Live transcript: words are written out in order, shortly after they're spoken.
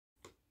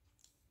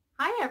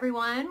Hi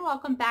everyone,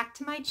 welcome back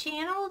to my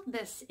channel.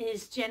 This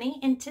is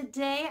Jenny and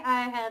today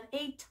I have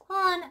a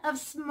ton of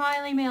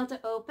Smiley mail to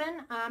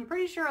open. I'm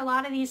pretty sure a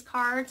lot of these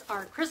cards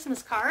are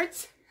Christmas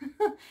cards.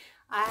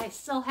 I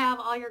still have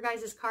all your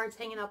guys' cards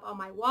hanging up on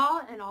my wall,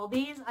 and all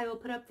these I will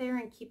put up there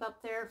and keep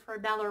up there for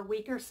another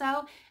week or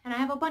so. And I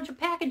have a bunch of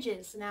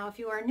packages. Now if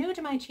you are new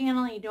to my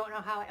channel and you don't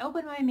know how I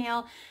open my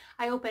mail,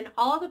 I open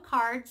all the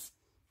cards.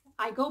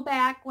 I go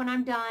back when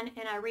I'm done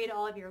and I read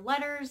all of your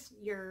letters,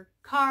 your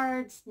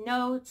cards,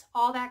 notes,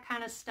 all that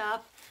kind of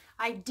stuff.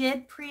 I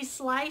did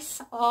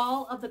pre-slice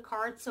all of the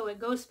cards so it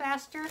goes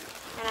faster,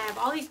 and I have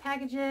all these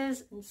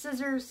packages and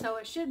scissors, so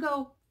it should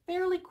go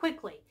fairly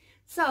quickly.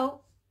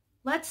 So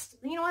let's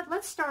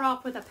start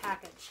off with a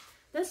package.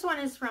 This one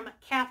is from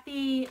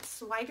Kathy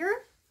Swider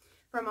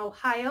from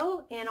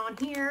Ohio, and on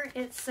here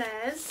it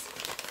says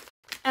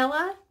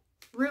Ella,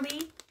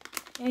 Ruby,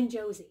 and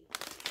Josie.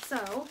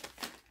 So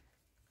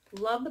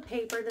love the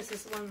paper. This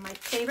is one of my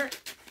favorite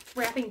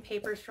wrapping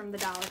papers from the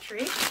Dollar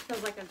Tree. It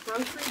feels like a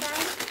grocery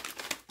bag.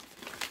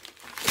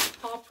 It's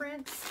paw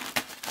prints.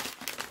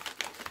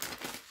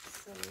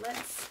 So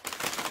let's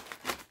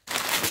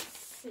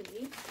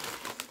see.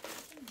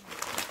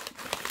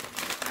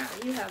 Wow,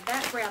 you have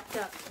that wrapped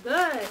up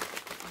good.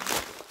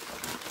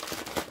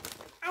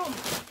 Oh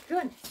my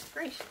goodness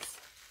gracious.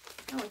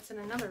 Oh, it's in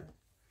another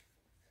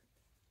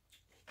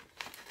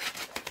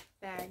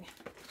bag.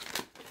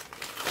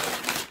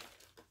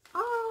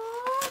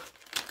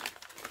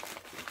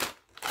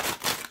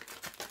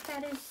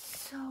 That is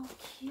so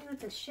cute.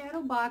 The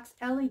Shadow Box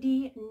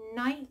LED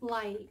night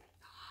light.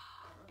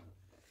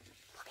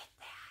 Look at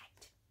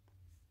that.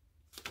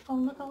 Oh,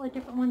 look all the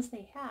different ones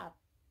they have.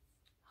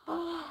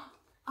 Oh,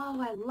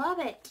 I love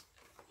it.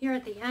 Here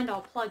at the end, I'll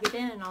plug it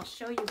in and I'll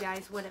show you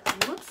guys what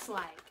it looks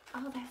like.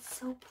 Oh, that's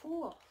so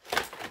cool.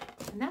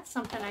 And that's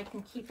something I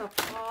can keep up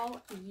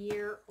all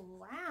year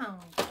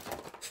round. Wow,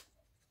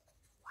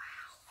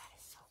 that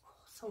is so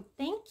cool. So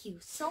thank you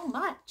so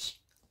much.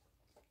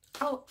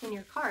 Oh, and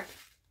your card.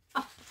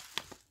 Oh,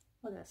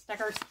 look at the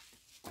stickers.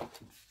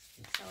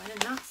 So I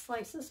did not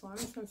slice this one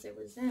since it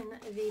was in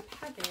the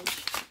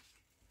package.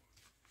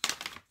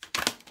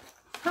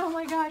 Oh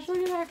my gosh, look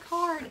at that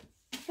card.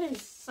 It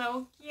is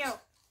so cute.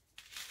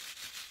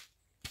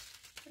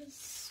 It is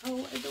so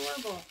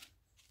adorable.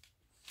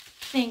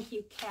 Thank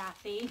you,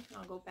 Kathy.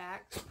 I'll go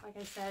back, like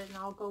I said, and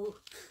I'll go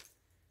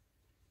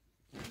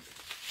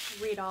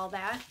read all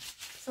that.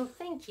 So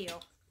thank you.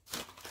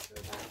 Throw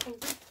that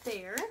over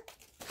there.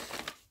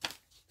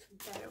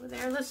 That over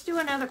there. Let's do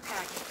another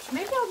package.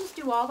 Maybe I'll just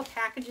do all the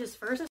packages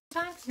first this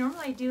time, because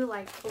normally I do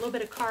like a little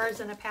bit of cards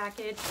in a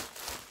package.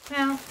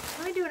 Now,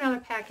 let me do another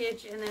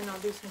package and then I'll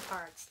do some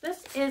cards.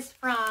 This is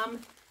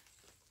from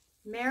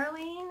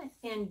Marilyn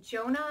and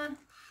Jonah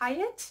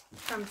Hyatt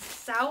from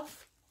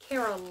South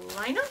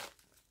Carolina.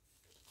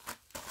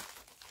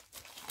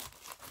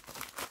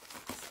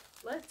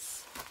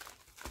 Let's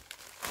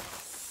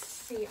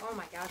see. Oh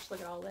my gosh,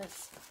 look at all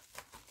this.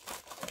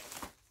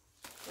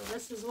 So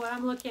this is what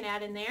I'm looking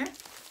at in there.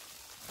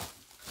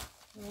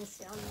 Let me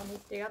see. Let me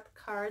dig out the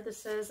card.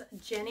 This says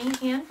Jenny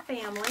and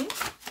Family.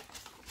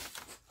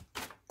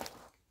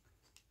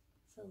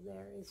 So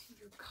there is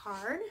your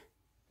card.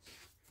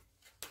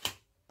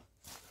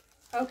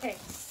 Okay,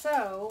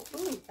 so,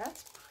 ooh,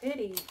 that's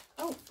pretty.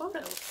 Oh,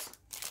 photos.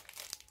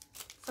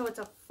 So it's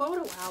a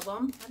photo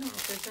album. I don't know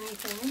if there's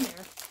anything in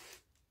there.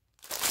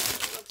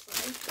 It looks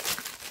like.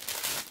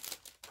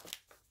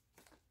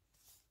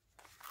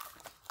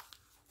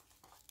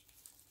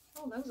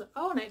 Oh, those are,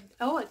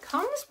 oh, it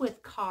comes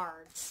with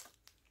cards.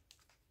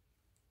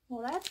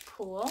 Well, that's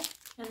cool.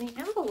 And the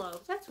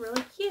envelope, that's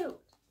really cute.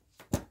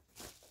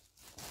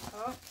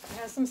 Oh, it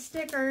has some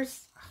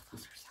stickers. Oh,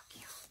 those are so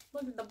cute.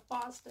 Look at the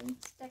Boston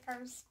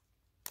stickers.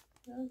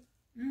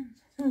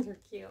 Those are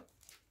cute.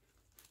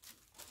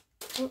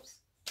 Oops.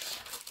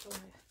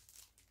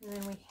 And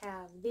then we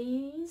have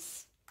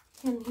these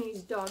and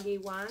these doggy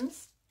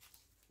ones.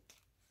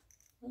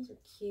 Those are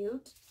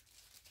cute.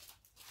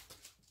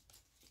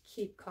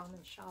 Keep calm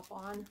and shop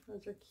on.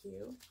 Those are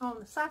cute. Oh,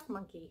 and the sock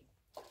monkey.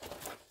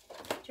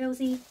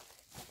 Josie.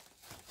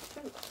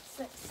 Ooh, what's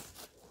this?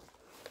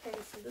 Okay,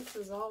 so this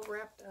is all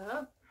wrapped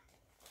up.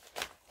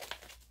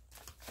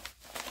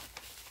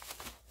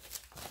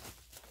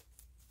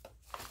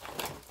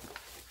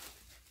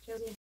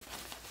 Josie.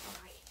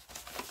 Oh,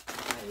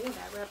 yeah,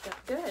 that wrapped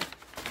up good.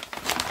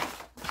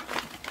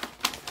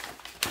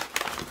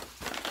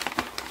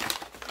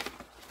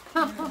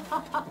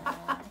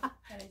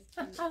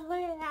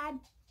 Look at that.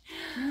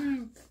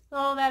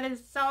 Oh, that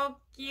is so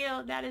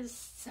cute. That is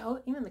so,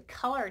 even the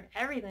color and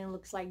everything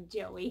looks like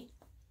Joey.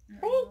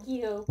 Thank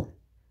you.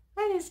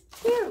 That is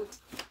cute.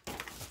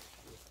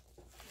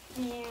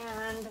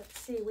 And let's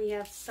see, we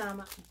have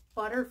some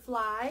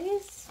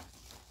butterflies.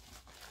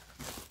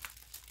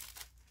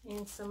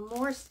 And some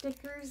more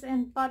stickers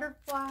and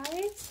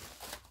butterflies.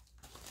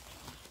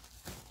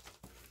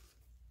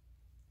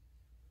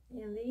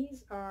 And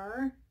these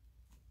are,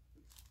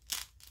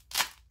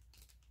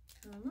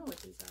 I don't know what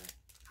these are.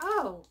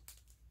 Oh,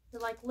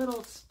 they're like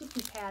little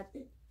sticky pads.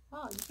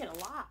 Oh, you get a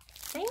lot.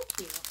 Thank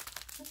you.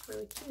 That's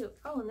really cute.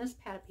 Oh, and this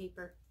pad of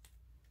paper.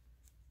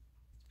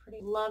 Pretty.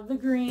 Love the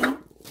green.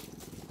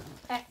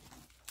 Okay.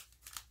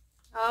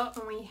 Oh,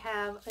 and we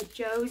have a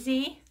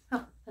Josie.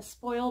 Oh, a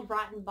spoiled,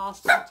 rotten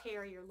Boston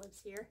Terrier lives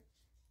here.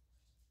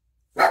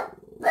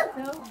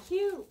 So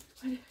cute.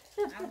 I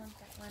want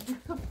that one.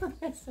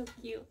 That's so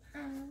cute.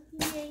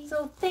 Yay.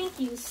 So thank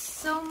you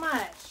so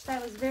much.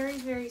 That was very,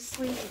 very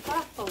sweet and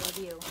thoughtful of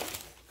you.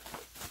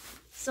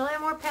 Still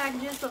have more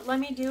packages, but let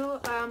me do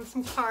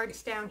some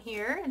cards down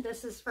here.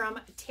 This is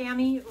from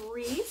Tammy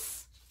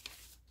Reese.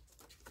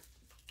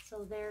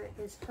 So there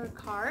is her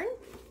card.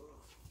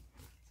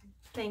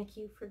 Thank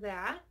you for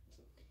that.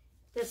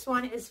 This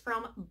one is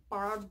from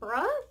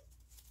Barbara.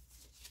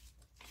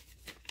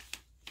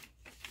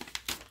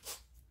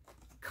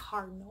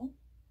 Cardinal.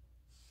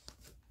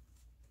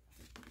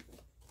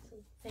 So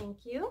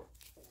thank you.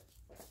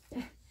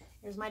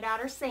 Here's my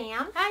daughter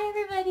Sam. Hi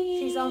everybody.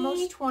 She's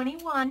almost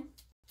 21.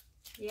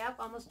 Yep,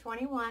 almost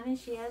 21, and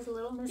she has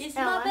little Miss It's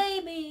Ella. my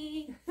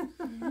baby.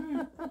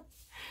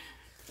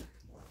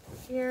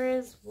 Here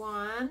is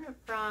one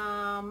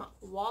from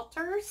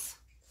Walters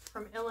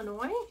from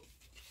Illinois.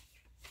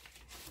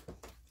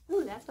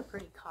 Ooh, that's a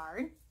pretty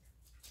card.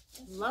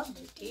 Love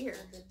the deer.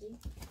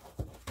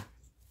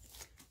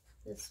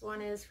 This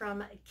one is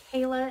from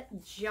Kayla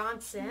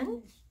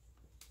Johnson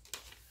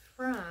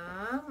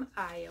from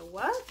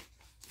Iowa.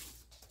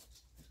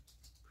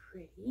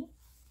 Pretty.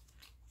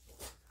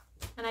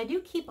 And I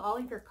do keep all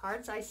of your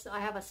cards. I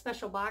have a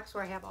special box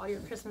where I have all your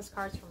Christmas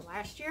cards from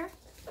last year.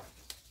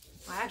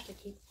 I actually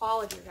keep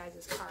all of your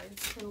guys'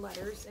 cards and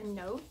letters and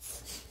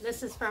notes.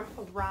 This is from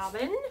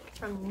Robin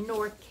from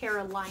North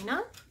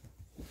Carolina.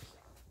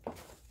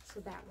 So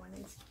that one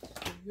is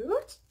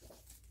cute.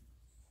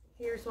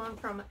 Here's one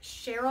from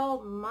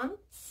Cheryl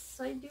Muntz,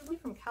 I do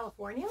believe, from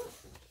California.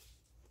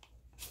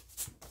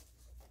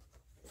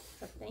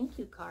 A thank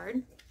you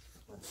card.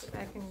 Let's go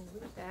back and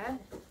read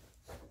that.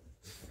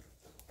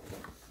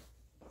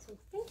 So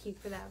thank you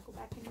for that. I'll go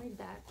back and read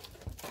that.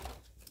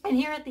 And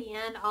here at the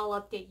end, I'll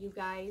update you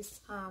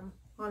guys on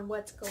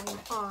what's going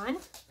on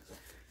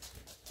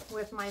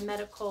with my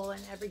medical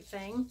and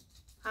everything.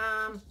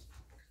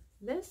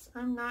 This,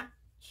 I'm not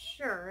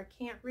sure.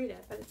 I can't read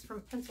it, but it's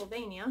from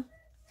Pennsylvania.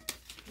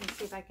 Let me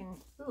see if I can.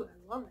 Ooh,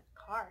 I love that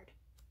card.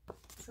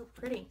 So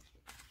pretty.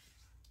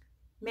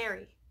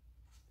 Mary.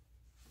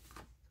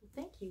 So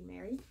thank you,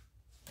 Mary.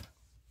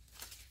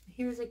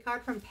 Here's a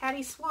card from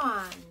Patty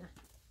Swan.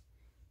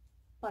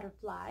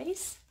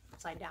 Butterflies.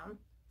 Upside down.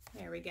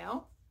 There we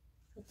go.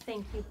 So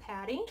thank you,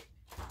 Patty.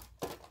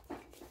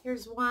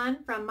 Here's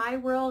one from My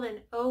World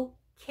in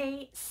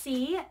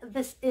OKC.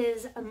 This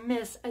is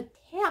Miss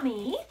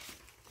Tammy.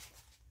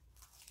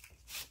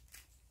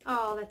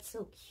 Oh, that's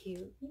so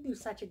cute. You do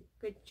such a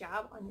good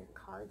job on your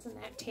cards and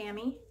that,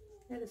 Tammy.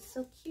 That is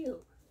so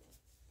cute.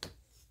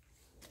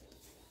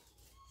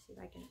 See if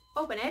I can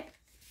open it.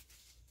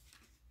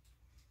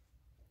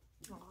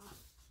 Aw,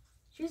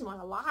 she's won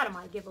a lot of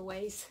my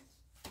giveaways.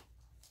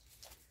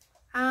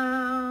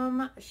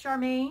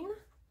 Charmaine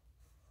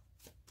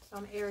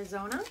from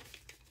Arizona.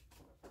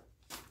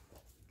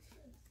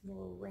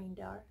 Little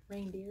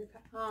reindeer.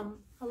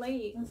 A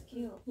lady. That's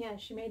cute. Yeah,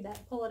 she made that.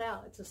 Pull it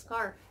out. It's a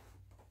scarf.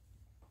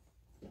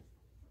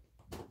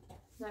 Isn't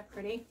that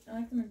pretty? I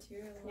like the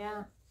material.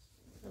 Yeah,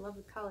 I love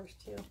the colors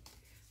too.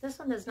 This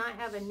one does not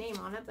have a name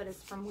on it, but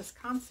it's from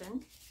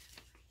Wisconsin.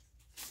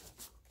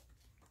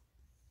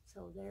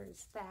 So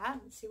there's that.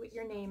 Let's see what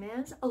your name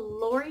is.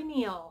 Lori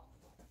Neal.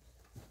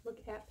 Look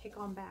at Pick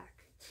on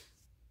Back.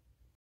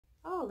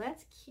 Oh,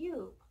 that's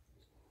cute.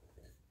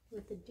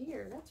 With the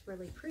deer. That's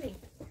really pretty.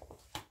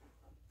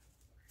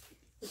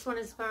 This one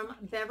is from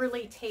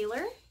Beverly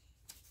Taylor.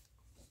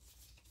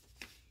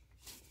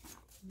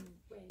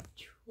 Red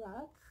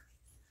truck.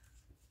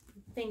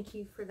 Thank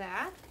you for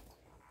that.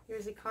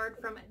 Here's a card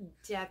from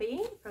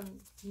Debbie from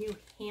New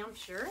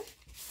Hampshire.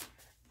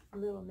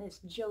 Little Miss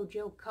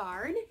JoJo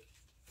card.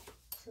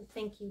 So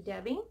thank you,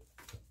 Debbie.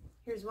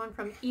 Here's one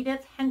from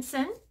Edith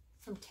Henson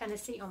from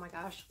Tennessee. Oh my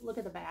gosh, look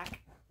at the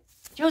back.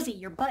 Josie,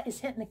 your butt is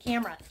hitting the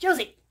camera.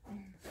 Josie!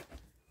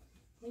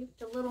 Leave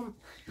the little...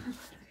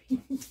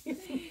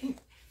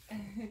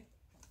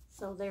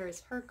 So there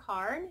is her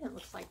card. It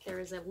looks like there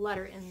is a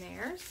letter in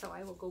there. So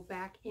I will go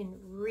back and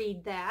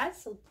read that.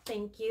 So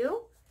thank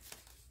you.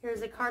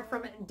 Here's a card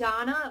from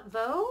Donna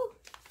Vo.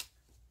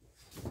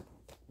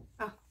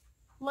 Oh,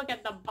 look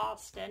at the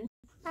Boston.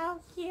 How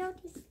cute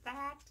is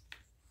that?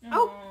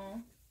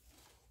 Oh!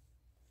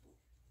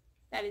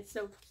 That is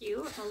so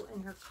cute. Oh,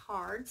 and her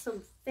card.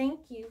 So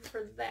thank you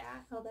for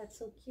that. Oh, that's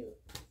so cute.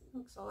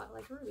 Looks a lot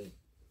like Ruby.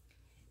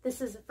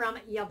 This is from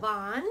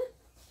Yvonne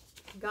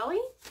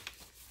Gully.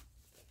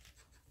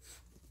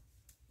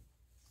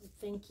 So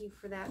thank you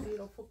for that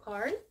beautiful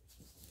card.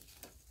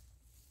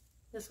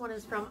 This one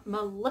is from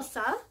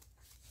Melissa.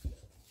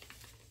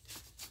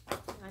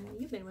 I know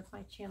you've been with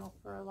my channel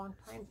for a long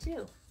time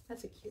too.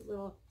 That's a cute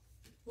little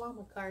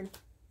llama card.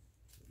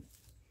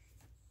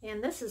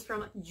 And this is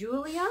from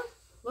Julia.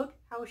 Look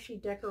how she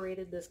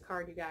decorated this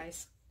card, you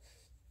guys.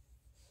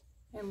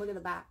 And look at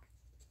the back.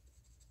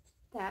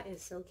 That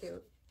is so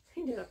cute.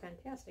 He did a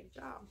fantastic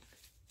job.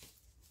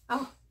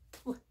 Oh.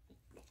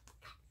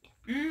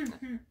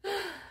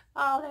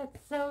 Oh,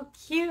 that's so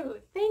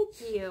cute.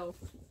 Thank you.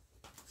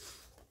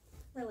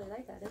 Really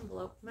like that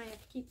envelope. Might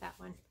have to keep that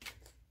one.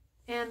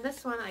 And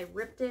this one, I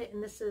ripped it,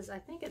 and this is, I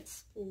think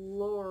it's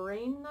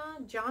Lorena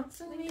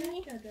Johnson,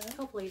 maybe?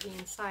 Hopefully the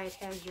inside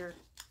has your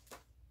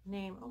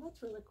name. Oh,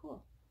 that's really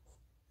cool.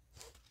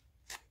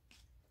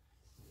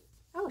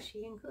 Oh,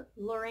 she included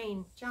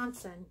Lorraine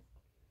Johnson.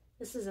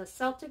 This is a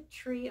Celtic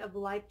tree of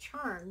life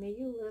charm. May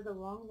you live a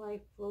long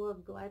life full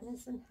of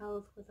gladness and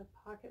health with a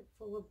pocket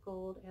full of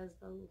gold as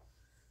the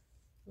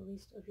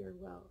least of your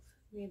wealth.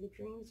 May the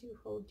dreams you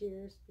hold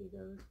dearest be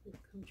those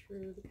that come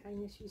true. The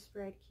kindness you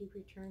spread keep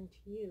return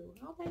to you.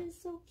 Oh, that is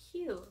so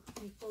cute.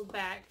 Let me fold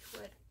back,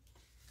 but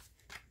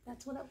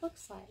that's what it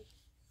looks like.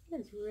 It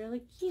is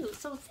really cute.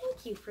 So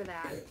thank you for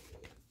that.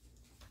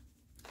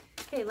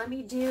 Okay, let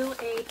me do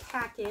a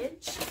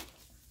package.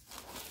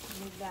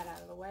 Move that out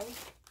of the way.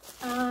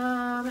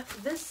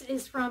 This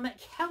is from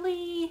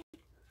Kelly.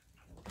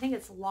 I think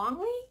it's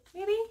Longley,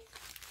 maybe?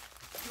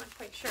 I'm not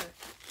quite sure.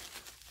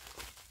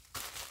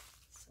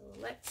 So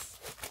let's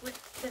rip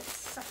this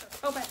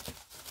sucker open.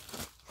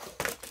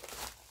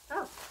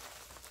 Oh.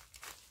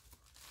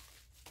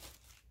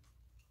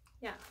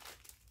 Yeah.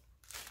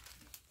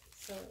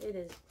 So it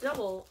is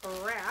double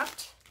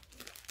wrapped.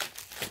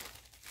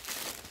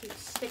 Two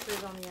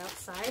stickers on the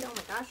outside. Oh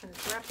my gosh, and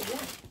it's wrapped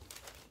again.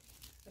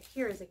 But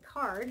here is a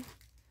card.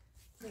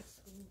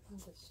 It's one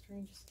of the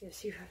strangest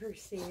gifts you've ever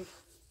received.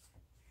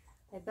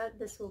 I bet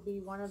this will be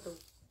one of the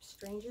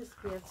strangest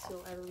gifts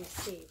you'll ever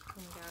receive. Oh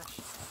my gosh.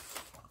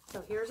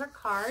 So here's our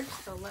card.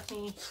 So let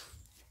me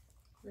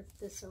rip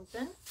this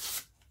open.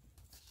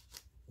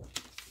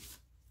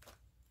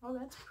 Oh,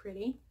 that's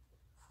pretty.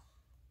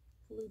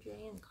 Blue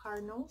Jay and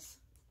Cardinals.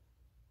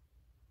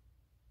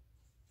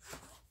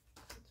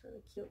 That's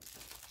really cute.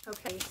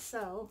 Okay,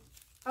 so,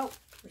 oh,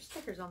 there's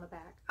stickers on the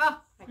back.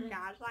 Oh my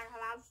gosh, look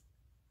at those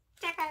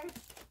stickers.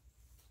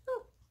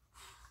 Oh,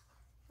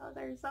 oh,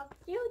 they're so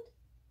cute.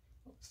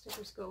 Oh,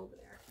 stickers go over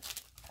there.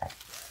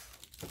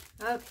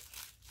 Okay,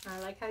 I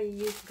like how you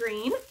use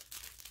green.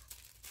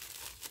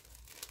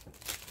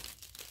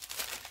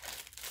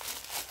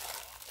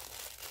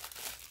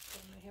 I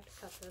might have to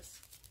cut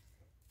this.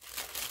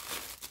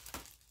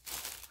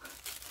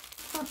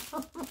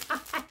 Oh my,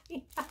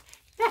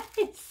 that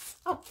is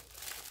so...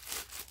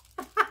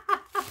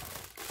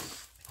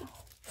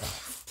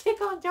 Stick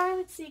on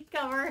toilet seat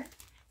cover.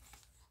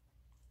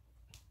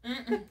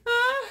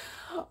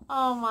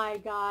 Oh my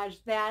gosh,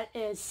 that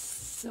is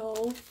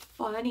so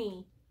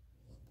funny.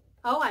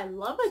 Oh, I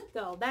love it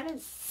though. That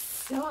is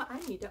so, I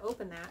need to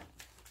open that.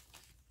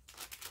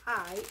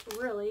 I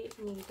really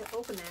need to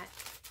open that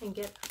and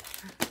get,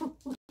 look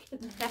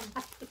at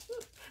that.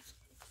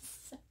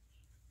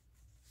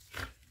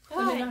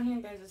 Put it on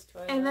your guys'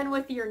 toilet. And then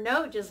with your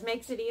note just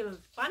makes it even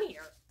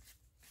funnier.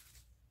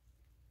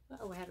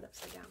 Oh, I have it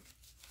upside down.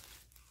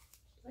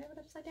 Do I have it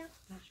upside down?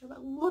 I'm not sure,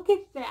 but look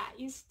at that.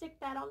 You stick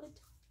that on the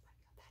top. Oh my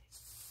God, that is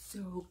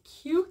so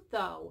cute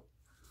though.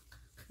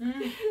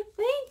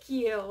 Thank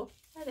you.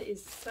 That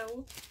is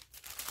so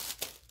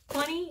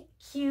funny,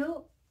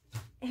 cute,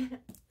 and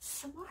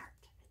smart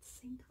at the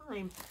same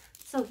time.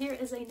 So here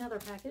is another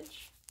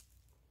package.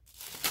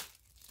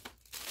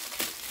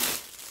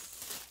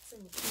 It's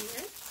in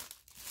here.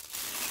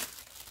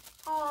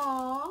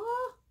 Aww.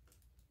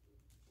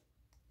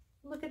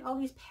 Look at all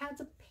these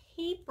pads of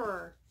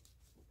paper.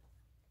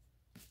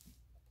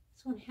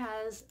 This one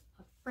has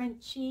a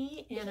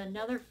Frenchie and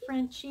another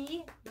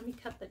Frenchie. Let me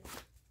cut the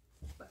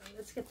bow.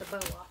 Let's get the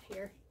bow off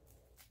here.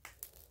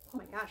 Oh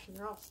my gosh, and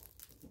they're all...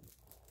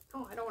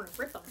 Oh, I don't want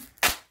to rip them.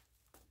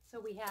 So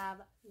we have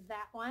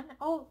that one.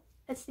 Oh,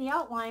 it's the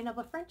outline of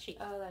a Frenchie.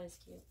 Oh, that is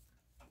cute.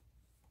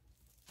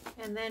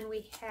 And then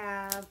we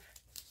have,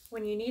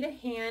 when you need a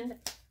hand,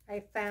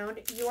 I found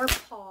your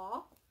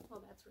paw.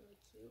 Oh, that's really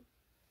cute.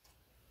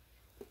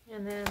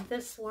 And then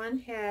this one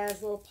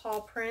has little paw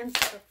prints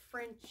of a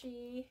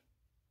Frenchie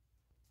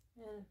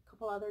and a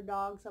couple other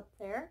dogs up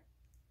there.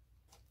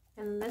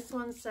 And this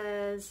one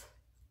says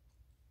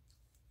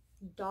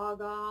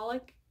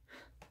Dogaholic.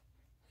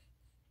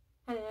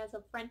 And it has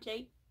a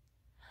Frenchie.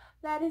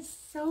 That is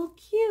so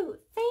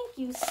cute. Thank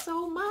you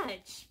so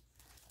much.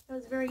 That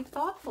was very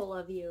thoughtful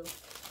of you.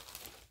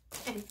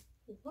 And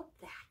look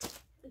at that.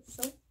 It's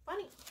so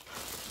funny.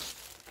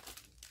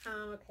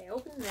 Okay,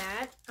 open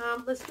that.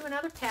 Let's do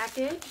another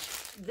package.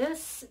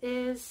 This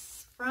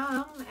is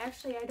from,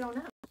 actually, I don't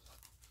know.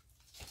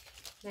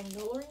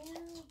 Magnolia?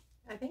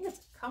 I think it's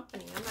a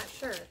company. I'm not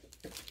sure.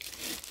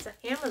 It's an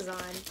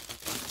Amazon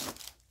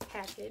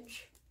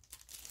package.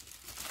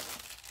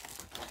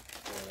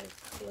 There's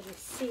a couple of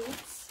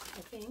receipts,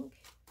 I think.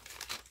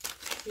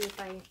 See if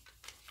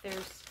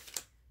there's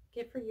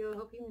gift for you. I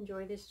hope you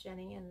enjoy this,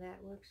 Jenny, and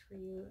that works for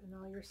you and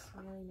all your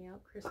Smiley Mail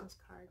Christmas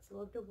cards. I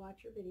love to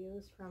watch your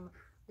videos. From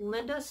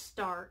Linda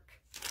Stark.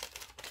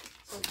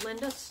 So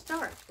Linda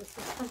Stark, this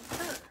is from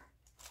her.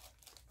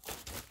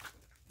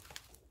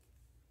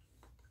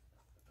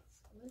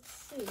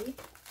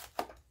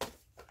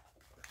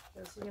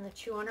 we're going to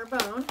chew on her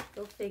bone.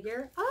 Go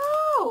figure.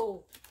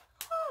 Oh!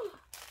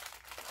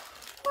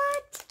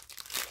 What?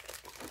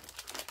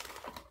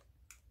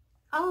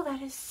 Oh,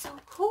 that is so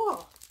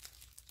cool.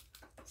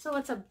 So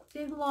it's a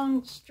big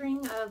long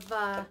string of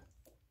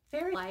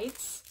fairy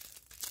lights.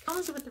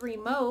 Comes with the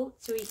remote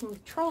so you can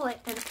control it,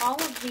 and all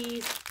of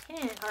these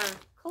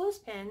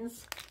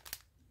clothespins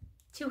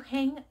to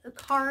hang the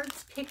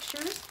cards,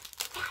 pictures.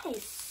 That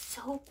is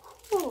so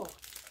cool.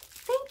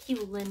 Thank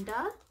you,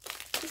 Linda.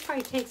 This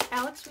probably takes,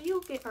 Alex, will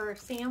you get, or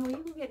Sam, will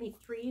you get me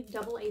 3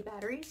 AA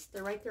batteries?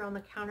 They're right there on the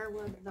counter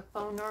where the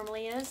phone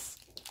normally is.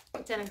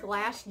 It's in a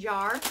glass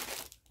jar.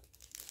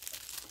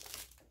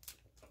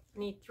 I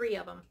need 3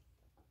 of them.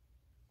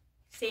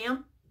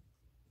 Sam?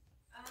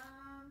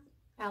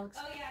 Alex?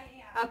 Oh,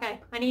 yeah. Okay,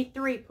 I need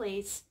 3,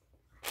 please.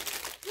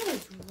 That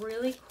is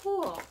really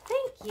cool.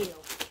 Thank you.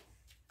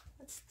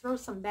 Let's throw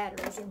some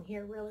batteries in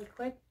here really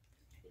quick.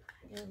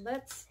 And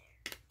let's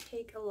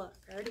take a look.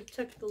 I already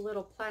took the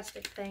little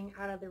plastic thing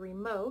out of the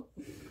remote.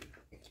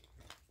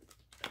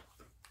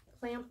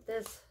 Clamp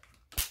this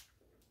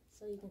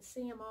so you can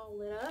see them all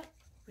lit up.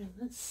 And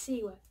let's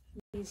see what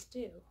these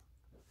do.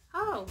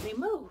 Oh, they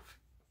move.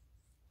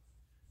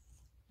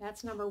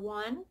 That's number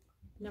 1,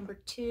 number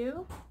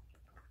 2,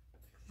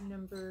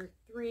 number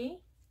 3,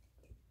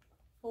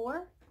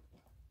 4,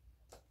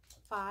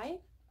 5,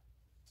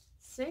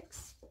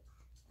 6,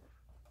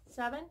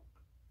 7,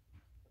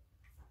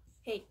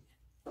 8.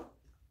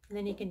 And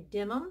then you can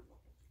dim them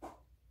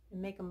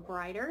and make them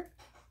brighter,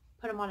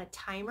 put them on a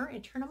timer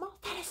and turn them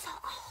off. That is so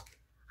cool.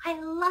 I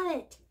love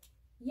it.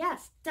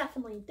 Yes,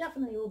 definitely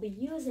we'll be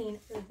using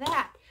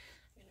that.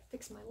 I'm gonna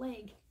fix my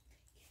leg.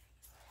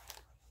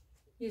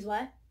 Use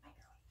what?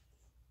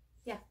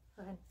 Yeah,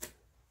 go ahead.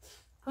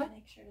 What?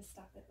 Make sure to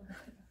stop it.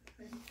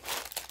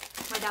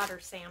 My daughter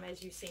Sam,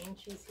 as you've seen,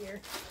 she's here.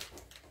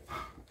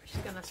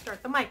 She's gonna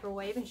start the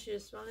microwave, and she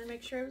just wanted to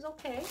make sure it was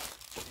okay.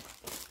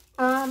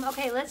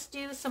 Okay, let's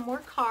do some more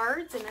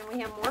cards, and then we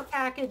have more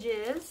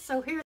packages.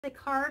 So here's the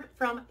card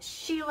from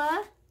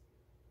Sheila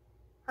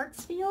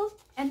Hartsfield,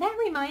 and that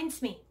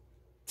reminds me,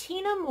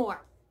 Tina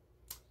Moore.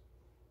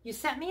 You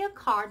sent me a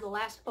card the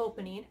last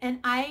opening, and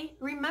I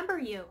remember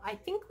you. I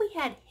think we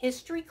had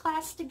history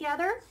class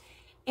together,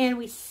 and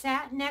we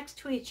sat next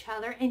to each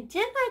other. And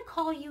didn't I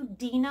call you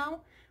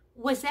Dino?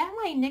 Was that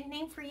my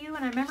nickname for you?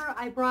 And I remember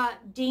I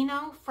brought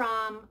Dino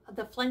from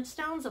the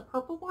Flintstones, a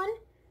purple one.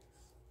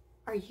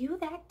 Are you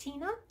that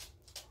Tina?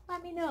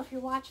 Let me know if you're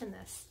watching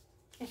this.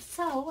 If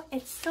so,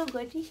 it's so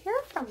good to hear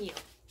from you.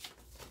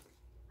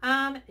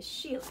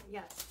 Sheila,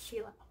 yes,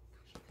 Sheila. Oh,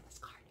 gosh, look at this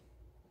card.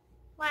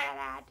 Look at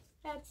that.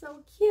 That's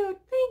so cute.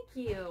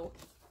 Thank you.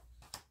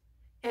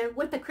 And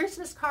with the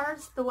Christmas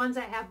cards, the ones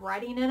that have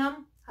writing in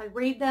them, I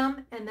read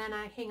them and then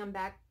I hang them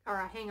back, or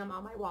I hang them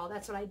on my wall.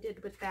 That's what I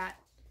did with that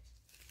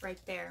right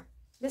there.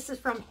 This is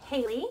from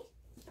Haley.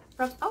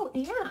 From, oh,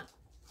 yeah,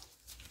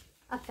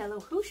 a fellow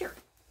Hoosier.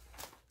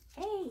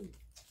 Hey,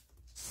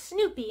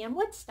 Snoopy in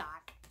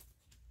Woodstock.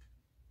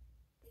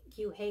 Thank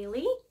you,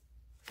 Haley.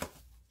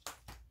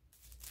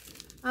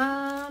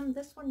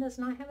 This one does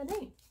not have a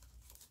name.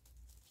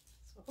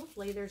 So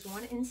hopefully there's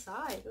one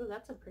inside. Oh,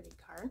 that's a pretty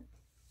card.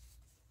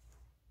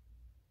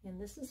 And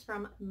this is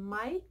from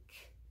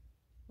Mike,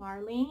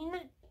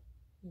 Marlene,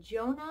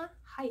 Jonah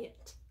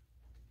Hyatt.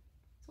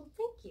 So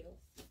thank you.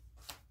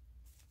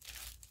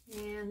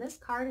 And this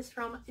card is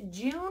from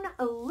June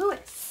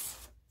Lewis.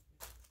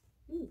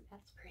 Ooh,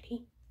 that's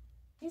pretty.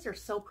 These are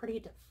so pretty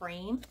to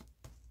frame.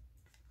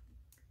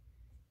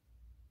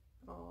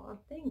 Oh,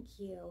 thank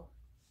you.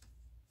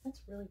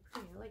 That's really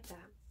pretty. I like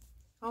that.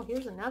 Oh,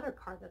 here's another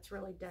card that's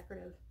really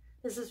decorative.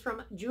 This is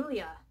from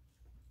Julia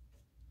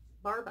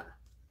Barba.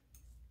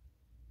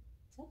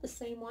 Is that the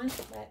same one?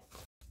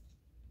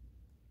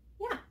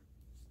 Yeah,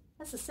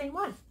 that's the same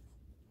one.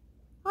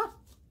 Oh,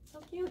 so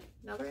cute.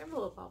 Another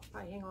envelope I'll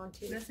probably hang on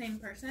to. The same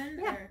person?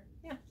 Yeah, or?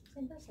 yeah,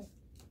 same person.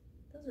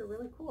 Those are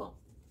really cool.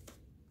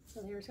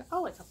 So there's,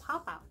 oh, it's a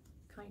pop-out,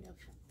 kind of.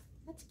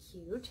 That's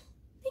cute.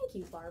 Thank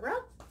you, Barbara.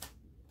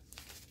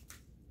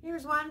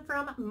 Here's one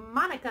from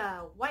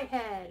Monica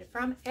Whitehead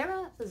from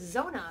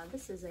Arizona.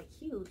 This is a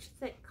huge,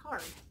 thick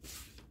card.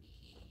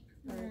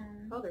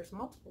 Oh, there's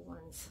multiple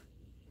ones.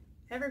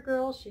 Every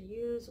girl should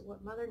use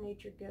what Mother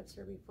Nature gives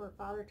her before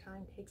Father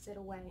Time takes it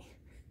away.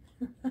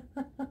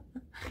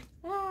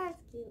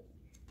 That's cute.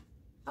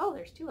 Oh,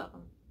 there's 2 of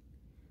them.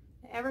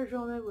 The average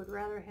woman would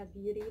rather have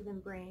beauty than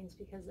brains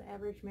because the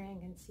average man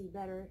can see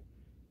better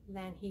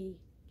than he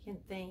can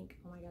think.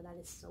 Oh my God, that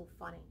is so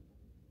funny.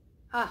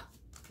 Ah,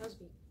 those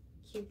would be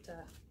cute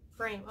to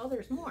frame. Oh,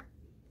 there's more.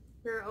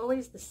 You're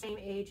always the same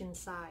age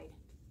inside.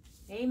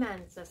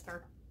 Amen,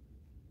 sister.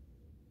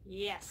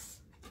 Yes.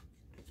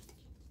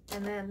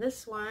 And then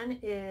this one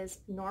is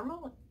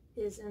normal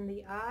is in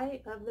the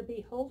eye of the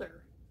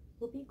beholder.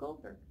 Whoopi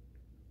Goldberg.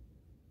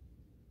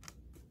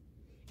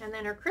 And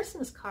then her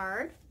Christmas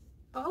card.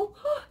 Oh,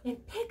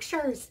 and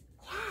pictures.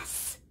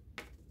 Yes.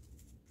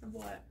 Of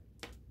what?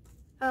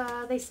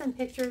 they send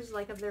pictures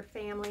like of their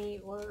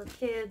family or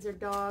kids or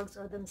dogs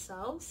or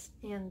themselves.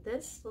 And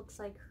this looks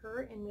like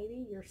her and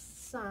maybe your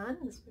son.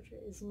 This picture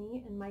is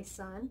me and my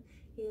son.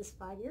 He is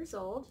 5 years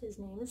old. His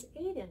name is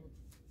Aiden.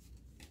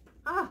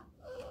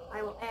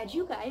 I will add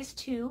you guys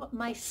to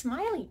my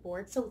Smiley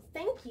board. So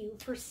thank you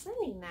for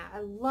sending that. I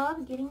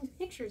love getting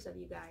pictures of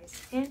you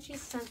guys. And she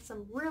sent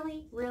some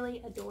really,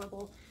 really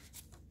adorable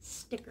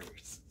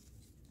stickers.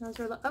 Those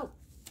are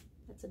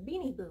that's a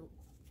Beanie Boo.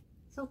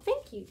 So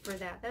thank you for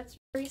that. That's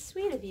very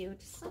sweet of you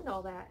to send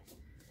all that.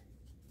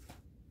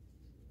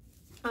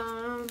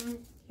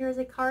 Here's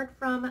a card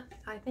from,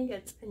 I think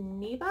it's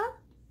Neva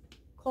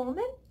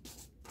Coleman.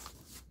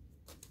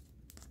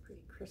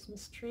 Pretty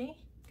Christmas tree.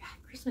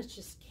 God, Christmas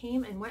just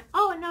came and went.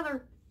 Oh,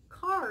 another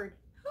card.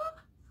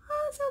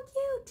 Oh, so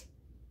cute.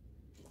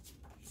 Let's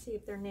see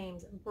if their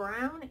names.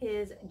 Brown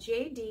is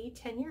JD,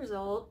 10 years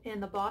old,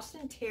 and the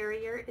Boston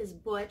Terrier is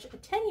Butch,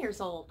 10 years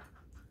old.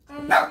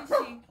 Let me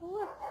see.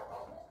 Look.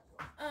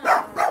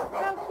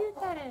 How cute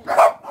that is.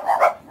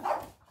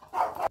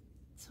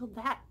 So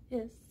that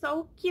is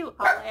so cute.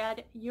 I'll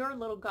add your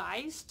little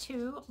guys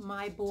to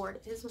my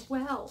board as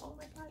well. Oh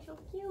my gosh, so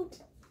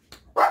cute.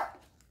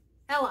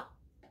 Ella,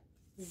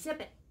 zip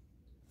it.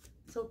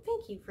 So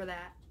thank you for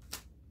that.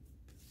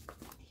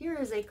 Here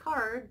is a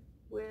card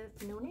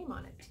with no name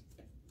on it.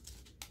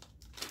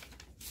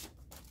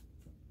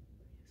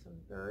 Some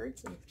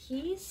birds and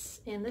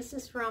peace. And this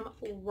is from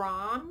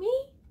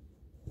Rami,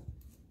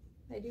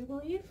 I do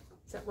believe.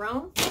 Is it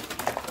Rome?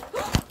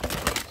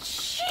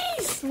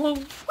 Jeez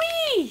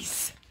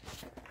Louise!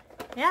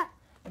 Yeah,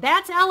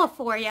 that's Ella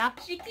for you.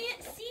 She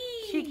can't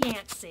see. She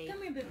can't see.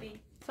 Come here,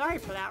 baby. Sorry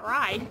for that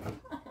ride.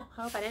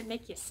 Hope I didn't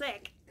make you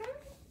sick.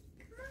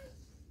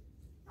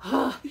 Come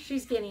on.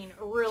 She's getting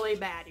really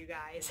bad, you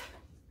guys.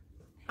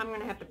 I'm going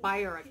to have to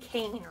buy her a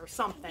cane or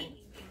something.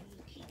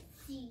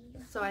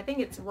 So I think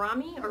it's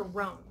Rami or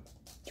Rome,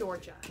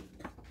 Georgia.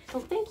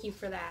 So thank you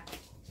for that.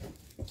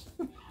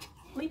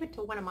 Leave it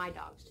to one of my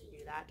dogs to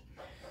do that.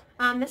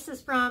 This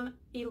is from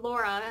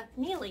Elora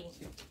Neely.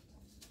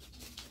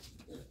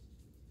 I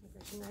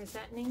recognize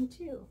that name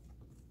too.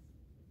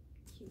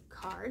 Cute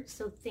card,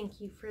 so thank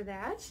you for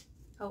that.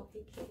 Oh,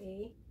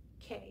 AKA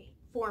K,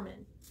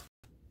 Foreman.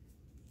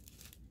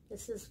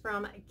 This is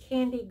from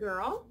Candy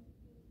Girl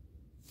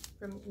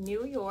from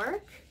New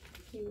York.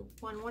 You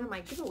won one of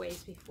my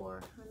giveaways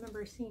before. I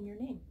remember seeing your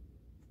name,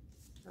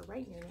 or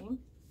writing your name.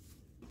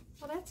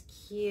 Well, that's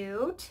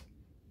cute.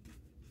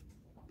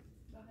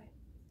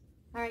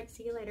 All right,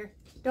 see you later.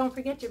 Don't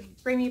forget to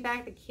bring me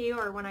back the key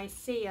or when I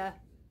see you.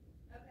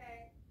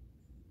 Okay.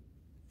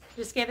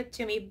 Just give it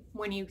to me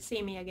when you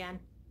see me again.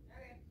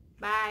 Okay.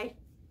 Bye.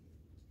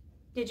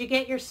 Did you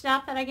get your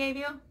stuff that I gave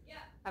you?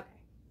 Yeah. Okay.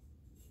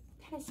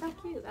 That is so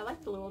cute. I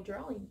like the little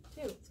drawing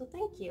too, so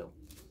thank you.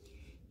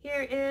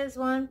 Here is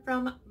one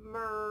from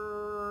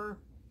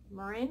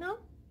Moreno,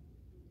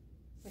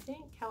 I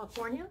think,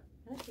 California.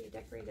 That's a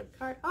decorative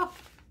card. Oh,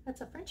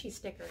 that's a Frenchie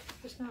sticker.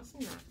 Just now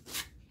seen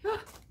that.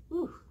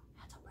 Ooh.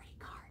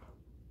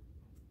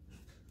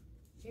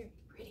 Very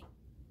pretty.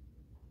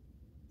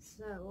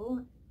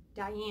 So,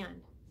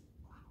 Diane.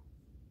 Wow.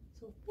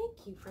 So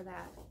thank you for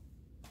that.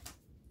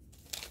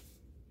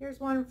 Here's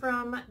one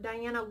from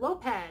Diana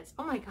Lopez.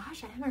 Oh my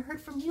gosh, I haven't heard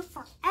from you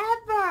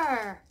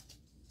forever.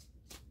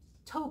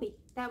 Toby.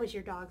 That was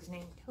your dog's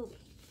name, Toby.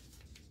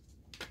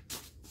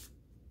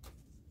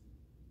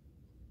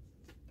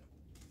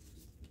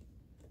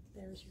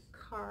 There's your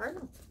card.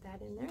 I'll put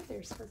that in there.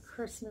 There's her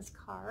Christmas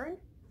card.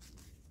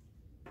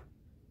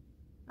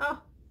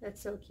 Oh,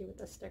 that's so cute with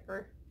the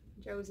sticker,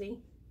 Josie.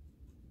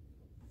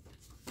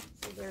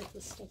 So there's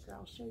the sticker.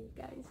 I'll show you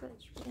guys.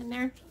 That's in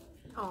there.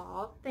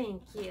 Aw,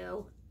 thank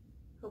you.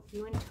 Hope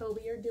you and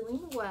Toby are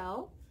doing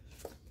well.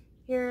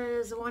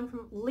 Here's one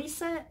from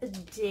Lisa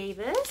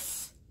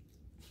Davis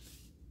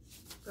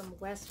from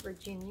West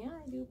Virginia,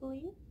 I do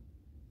believe.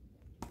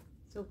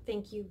 So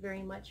thank you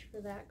very much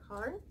for that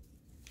card.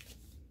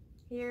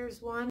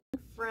 Here's one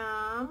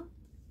from,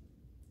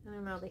 I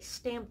don't know, they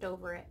stamped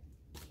over it.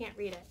 Can't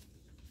read it.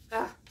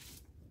 Ugh.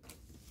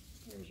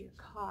 There's your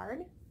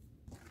card.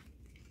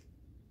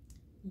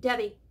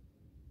 Debbie.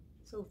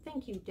 So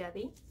thank you,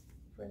 Debbie,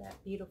 for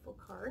that beautiful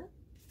card.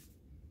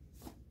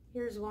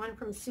 Here's one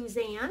from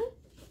Suzanne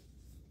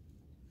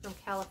from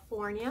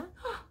California.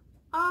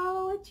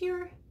 Oh,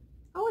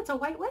 it's a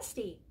white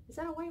Westie. Is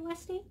that a white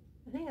Westie?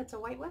 I think that's a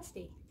white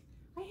Westie.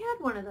 I had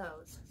one of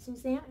those.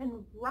 Suzanne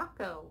and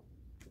Rocca.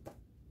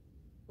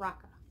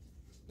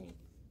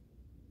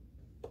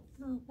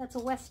 Oh, that's a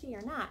Westie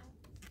or not.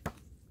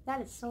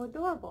 That is so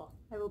adorable.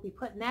 I will be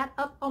putting that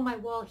up on my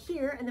wall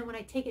here, and then when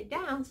I take it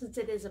down, since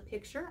it is a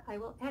picture, I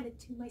will add it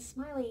to my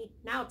Smiley.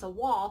 Now it's a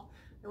wall.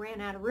 I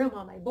ran out of room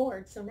on my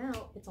board, so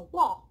now it's a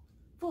wall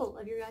full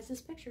of your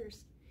guys'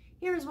 pictures.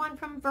 Here's one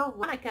from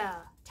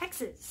Veronica,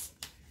 Texas.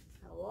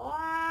 A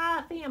lot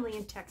of family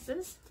in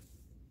Texas.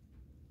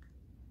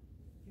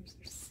 There's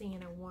their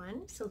Santa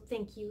one, so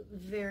thank you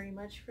very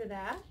much for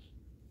that.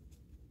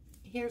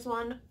 Here's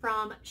one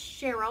from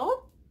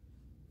Cheryl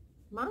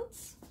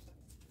Months.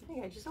 I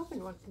think I just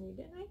opened one from you,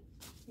 didn't I?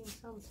 It's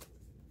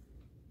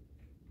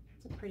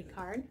a pretty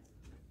card.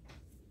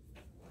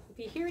 If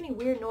you hear any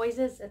weird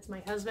noises, it's my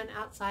husband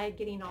outside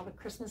getting all the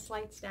Christmas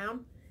lights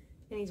down,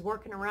 and he's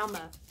working around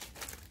the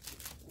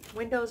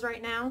windows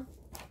right now.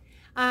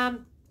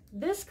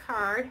 This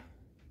card,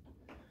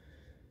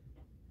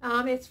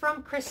 it's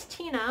from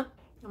Christina.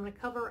 I'm going to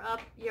cover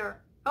up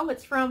your, oh,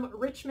 it's from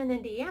Richmond,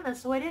 Indiana,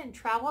 so I didn't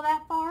travel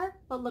that far,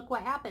 but look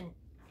what happened.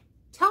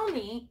 Tell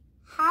me,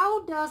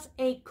 how does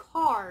a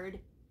card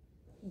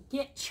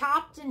get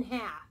chopped in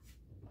half?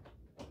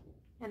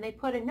 And they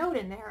put a note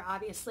in there,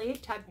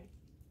 obviously,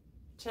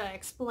 to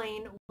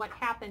explain what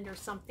happened or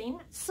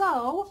something.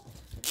 So,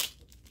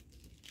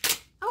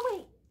 oh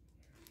wait,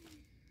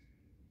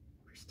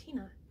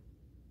 Christina,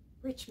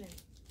 Richmond.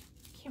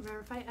 I can't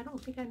remember if I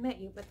don't think I met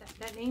you, but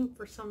that name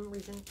for some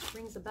reason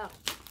rings a bell.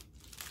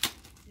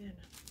 And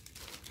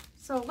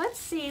so let's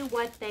see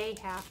what they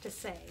have to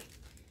say.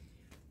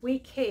 We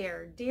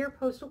care. Dear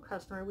postal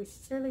customer, we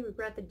sincerely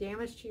regret the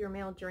damage to your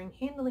mail during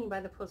handling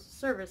by the Postal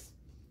Service.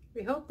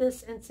 We hope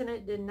this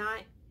incident did not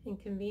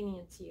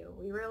inconvenience you.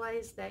 We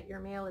realize that your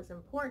mail is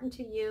important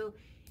to you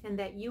and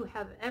that you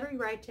have every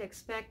right to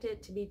expect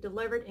it to be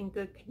delivered in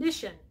good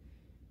condition,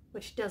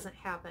 which doesn't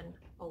happen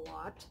a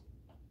lot.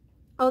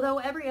 Although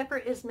every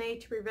effort is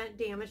made to prevent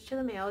damage to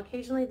the mail,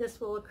 occasionally this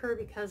will occur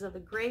because of the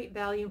great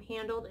volume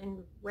handled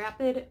in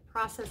rapid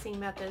processing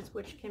methods,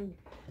 which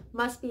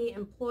must be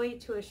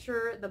employed to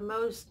assure the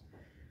most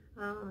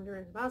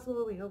endurance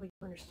possible. We hope you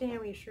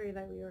understand. We assure you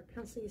that we are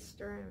constantly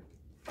stirring.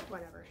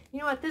 Whatever. You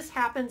know what? This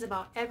happens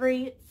about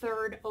every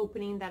third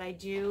opening that I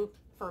do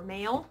for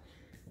mail.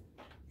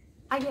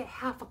 I get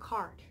half a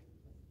card.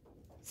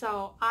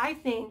 So I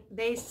think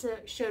they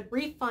should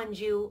refund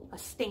you a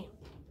stamp.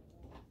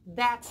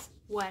 That's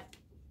what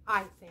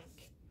I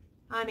think.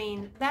 I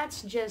mean,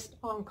 that's just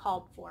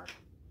uncalled for.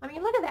 I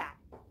mean, look at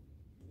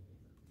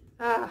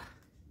that.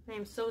 I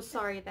am so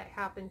sorry that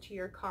happened to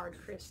your card,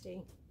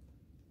 Christy.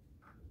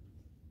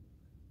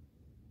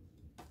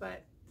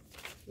 But,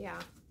 yeah.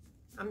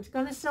 I'm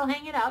going to still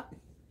hang it up.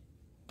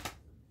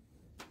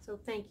 So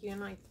thank you.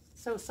 And I'm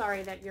so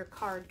sorry that your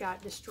card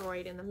got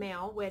destroyed in the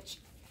mail, which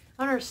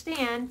I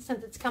understand,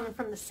 since it's coming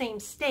from the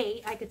same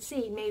state. I could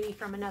see maybe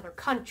from another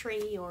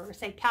country or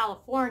say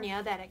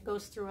California that it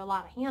goes through a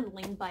lot of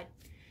handling, but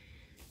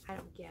I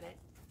don't get it.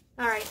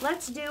 All right,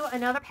 let's do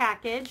another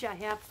package. I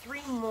have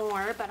 3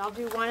 more, but I'll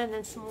do one and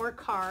then some more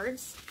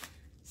cards.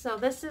 So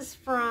this is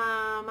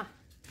from, I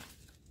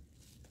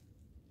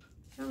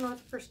don't know what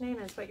the first name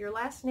is, but your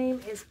last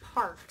name is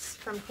Parks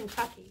from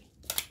Kentucky.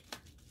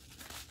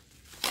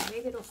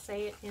 Maybe it'll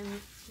say it in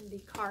the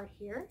card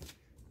here.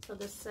 So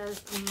this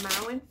says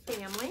Mowen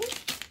family.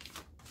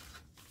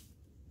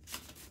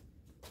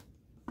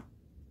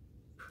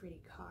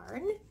 Pretty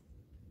card.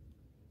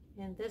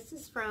 And this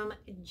is from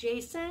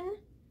Jason.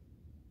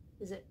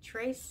 Is it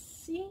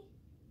Tracy?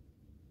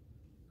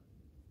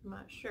 I'm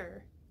not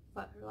sure,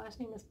 but her last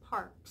name is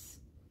Parks.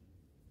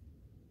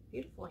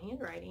 Beautiful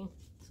handwriting.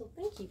 So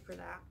thank you for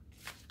that.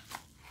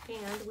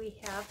 And we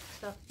have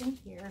stuff in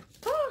here.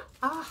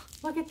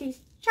 Look at these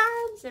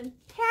charms and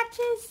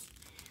patches.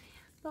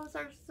 Those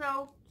are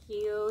so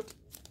cute.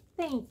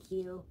 Thank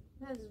you.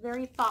 That is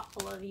very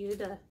thoughtful of you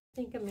to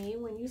think of me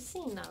when you've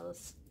seen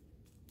those.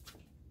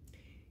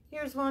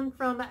 Here's one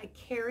from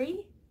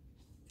Carrie.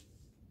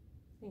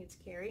 I think it's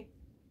Carrie.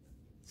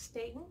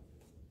 Staten.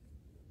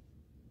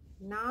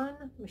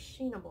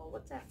 Non-machinable.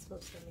 What's that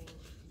supposed to mean?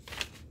 I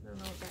don't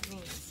know what that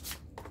means.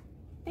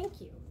 Thank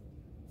you.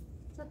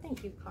 It's a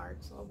thank you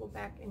card, so I'll go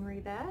back and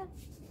read that.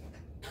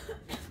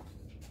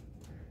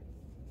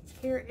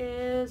 Here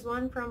is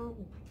one from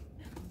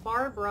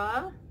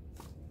Barbara,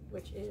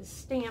 which is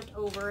stamped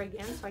over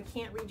again, so I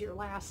can't read your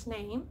last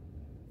name.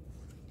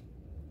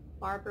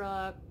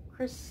 Barbara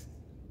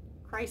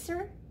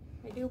Kreiser,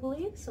 I do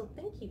believe, so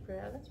thank you for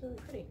that. That's really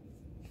pretty.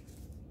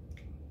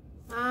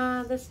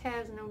 This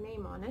has no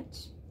name on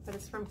it, but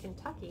it's from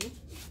Kentucky.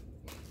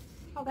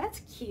 Oh,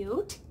 that's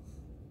cute.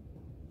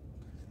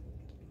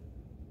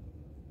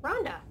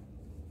 Rhonda.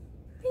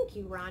 Thank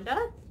you,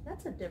 Rhonda.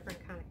 That's a different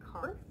kind of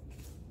card.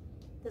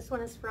 This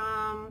one is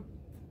from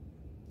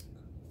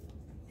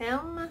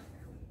M.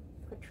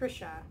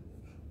 Patricia,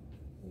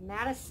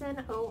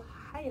 Madison,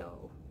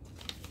 Ohio.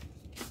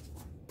 It's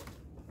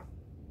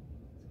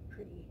a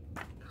pretty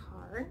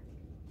card.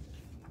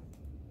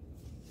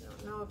 I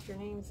don't know if your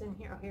name's in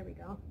here. Oh, here we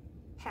go.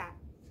 Pat.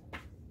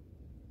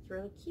 It's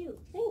really cute.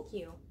 Thank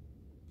you.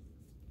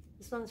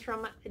 This one's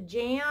from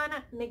Jan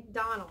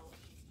McDonald.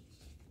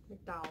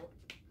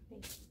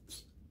 Thanks.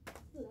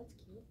 Oh, that's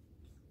cute.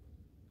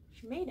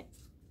 She made it.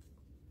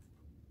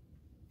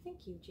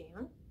 Thank you,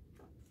 Jan.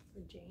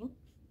 Or Jane.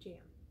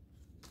 Jan.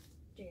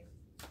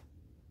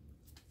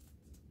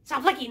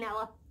 Stop licking,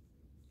 Ella.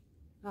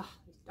 Oh,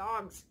 these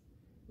dogs.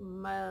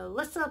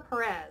 Melissa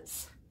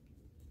Perez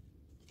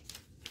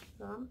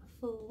from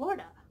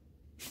Florida.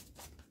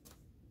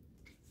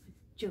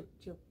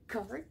 JoJo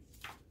card.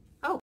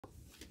 Oh.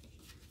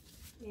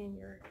 And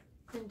your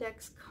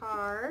index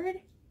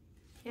card.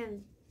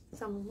 And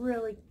some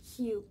really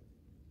cute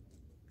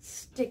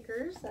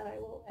stickers that I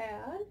will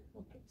add.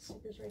 I'll put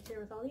stickers right there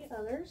with all the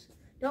others.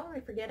 Don't let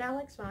me forget,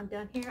 Alex, when I'm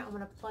done here, I'm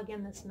going to plug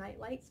in this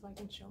nightlight so I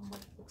can show them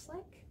what it looks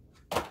like.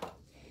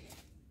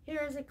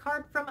 Here is a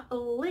card from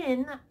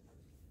Lynn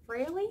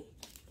Fraley.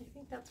 I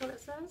think that's what it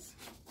says.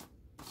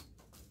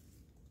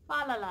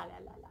 La la la la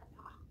la la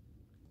la.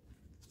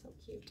 So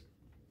cute.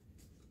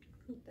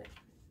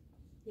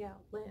 Yeah,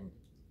 Lynn.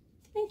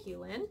 Thank you,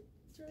 Lynn.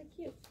 It's really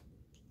cute.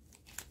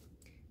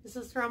 This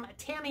is from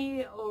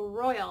Tammy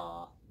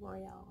Royal,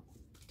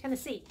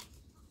 Tennessee.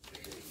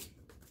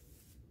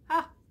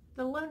 Ah,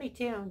 the Looney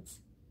Tunes.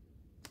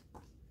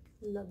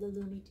 Love the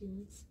Looney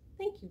Tunes.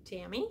 Thank you,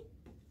 Tammy.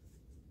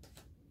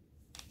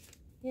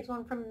 Here's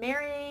one from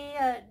Mary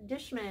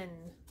Dishman,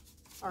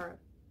 or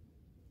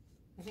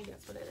I think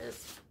that's what it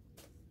is.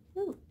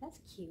 Ooh, that's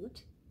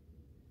cute.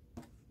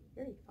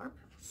 Very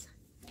farmhouse.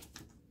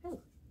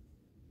 Oh,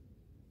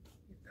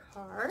 your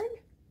card.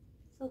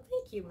 So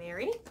thank you,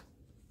 Mary.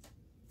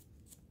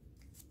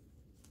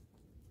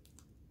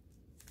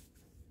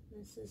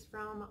 This is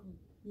from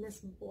Miss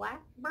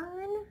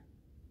Blackburn.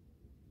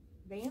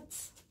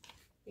 Fancy?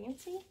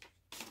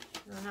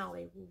 I don't know,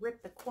 they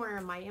ripped the corner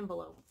of my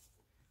envelope.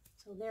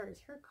 So there is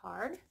her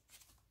card.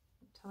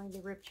 Tell me they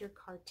ripped your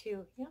card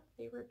too. Yep,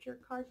 they ripped your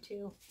card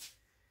too.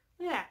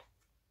 Look at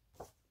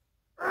that.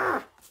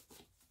 Urgh.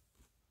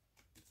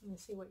 Let me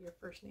see what your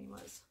first name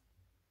was.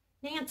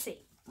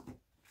 Nancy.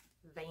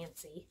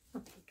 Vancy. Oh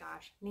my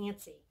gosh,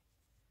 Nancy.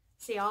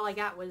 See, all I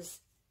got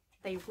was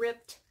they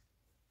ripped.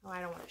 Oh,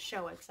 I don't want to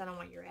show it because I don't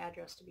want your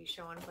address to be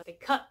shown, but they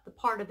cut the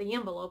part of the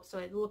envelope so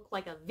it looked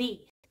like a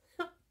V.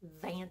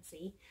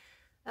 Vancy.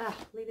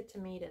 Leave it to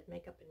me to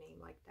make up a name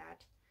like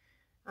that.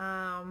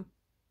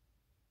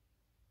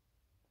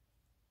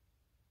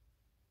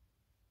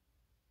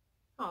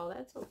 Oh,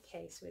 that's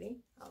okay, sweetie.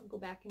 I'll go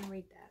back and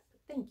read that.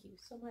 But thank you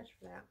so much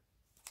for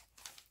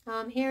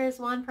that. Here is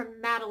one from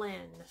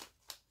Madeline,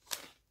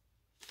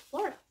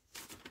 Florida.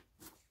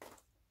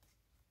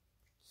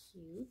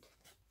 Cute.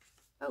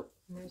 Oh,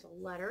 and there's a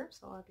letter,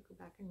 so I'll have to go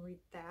back and read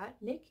that.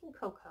 Nick and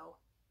Coco.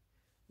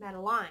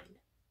 Madeline.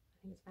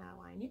 I think it's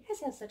Madeline. You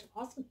guys have such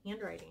awesome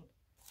handwriting.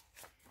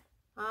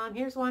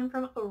 Here's one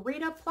from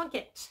Rita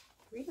Plunkett.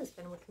 Rita's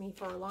been with me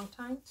for a long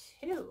time,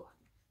 too.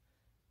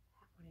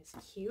 That one is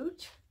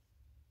cute.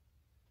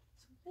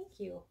 So thank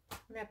you. I'm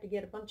going to have to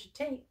get a bunch of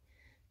tape.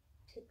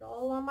 Tape it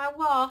all on my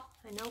wall.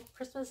 I know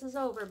Christmas is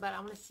over, but I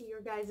want to see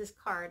your guys'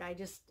 card.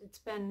 It's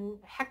been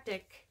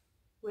hectic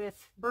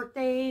with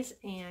birthdays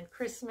and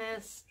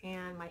Christmas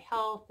and my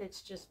health.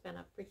 It's just been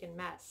a freaking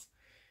mess.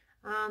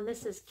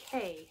 This is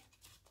K.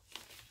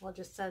 Well, it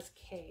just says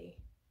K.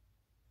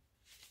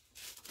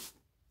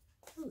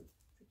 Ooh,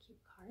 it's a cute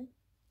card.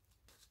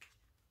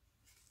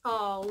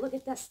 Oh, look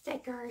at the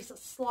stickers.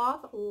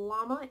 Sloth,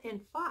 llama,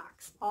 and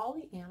fox. All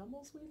the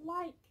animals we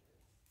like.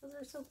 Those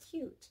are so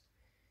cute.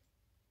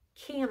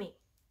 Cammy.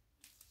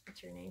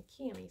 What's your name?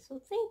 Cammy.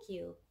 So thank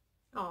you.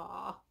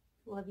 Aw,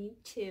 love you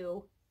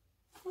too.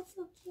 That's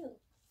so cute.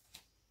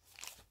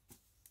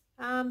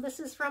 This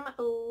is from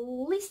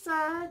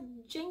Lisa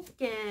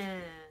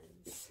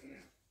Jenkins.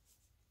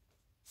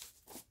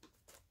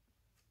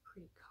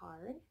 Pretty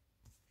card.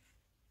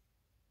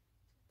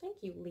 Thank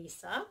you,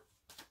 Lisa.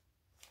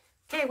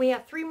 Okay, we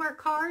have 3 more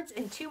cards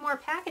and 2 more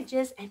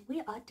packages, and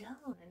we are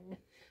done.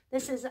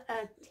 This is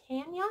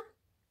Tanya.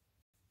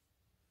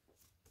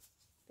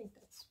 I think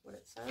that's what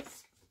it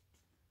says.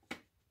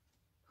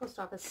 Post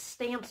office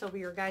stamps over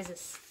your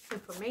guys'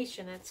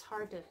 information. It's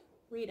hard to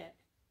read it.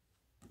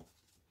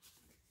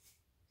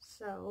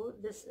 So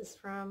this is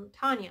from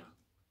Tanya,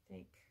 I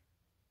think.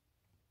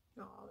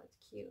 Oh, that's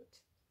cute.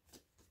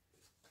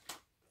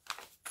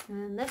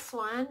 And this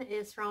one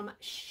is from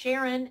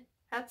Sharon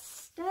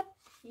Esta.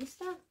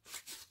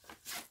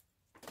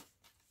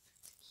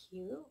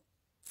 Cute.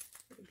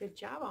 Did a good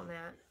job on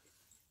that.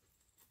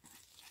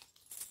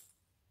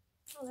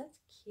 Oh, that's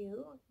cute.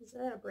 Is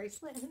that a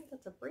bracelet? I think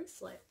that's a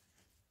bracelet.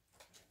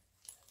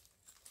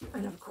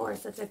 And of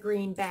course, it's a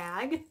green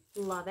bag.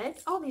 Love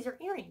it. Oh, these are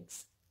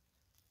earrings.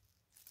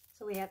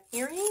 So we have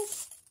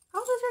earrings.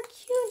 Oh, those are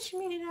cute. She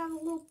made it out of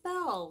little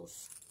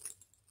bells.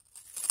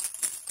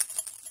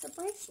 It's a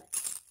bracelet.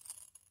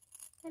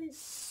 That is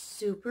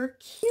super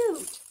cute.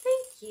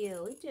 Thank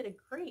you. You did a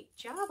great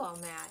job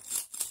on that.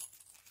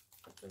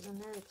 Put those in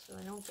there so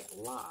I don't get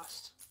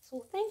lost.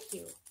 So thank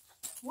you.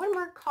 One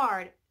more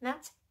card. And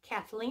that's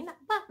Kathleen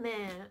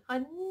Buttman,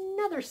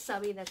 another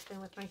subby that's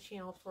been with my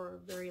channel for a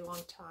very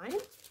long time.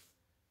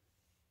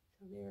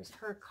 So there's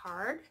her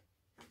card.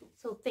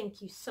 So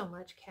thank you so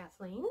much,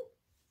 Kathleen.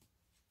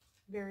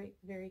 Very,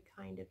 very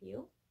kind of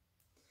you.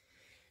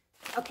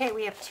 Okay,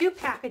 we have 2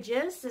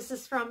 packages. This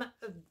is from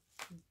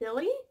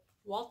Billy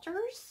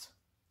Walters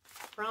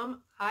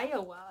from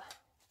Iowa.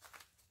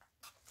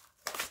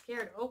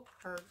 Scared of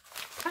her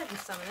cutting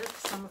some of this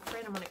because I'm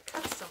afraid I'm going to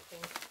cut something.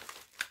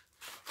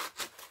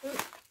 Ooh.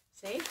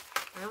 See,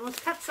 I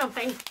almost cut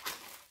something.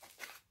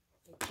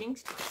 I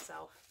jinxed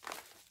myself.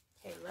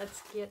 Okay,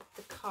 let's get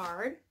the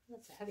card.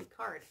 That's a heavy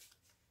card.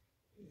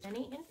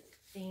 Jenny and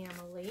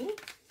family.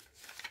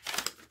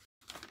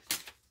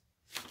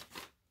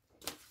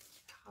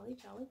 Holly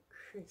Jolly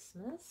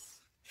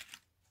Christmas.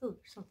 Oh,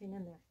 there's something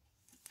in there.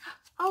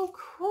 Oh,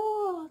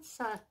 cool. It's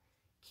a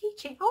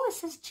keychain. Oh, it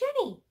says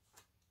Jenny.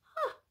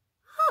 Huh.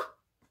 Huh.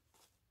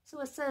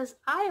 So it says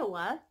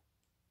Iowa.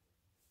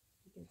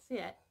 You can see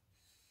it.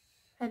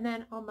 And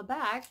then on the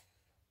back,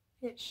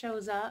 it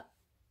shows up.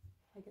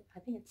 I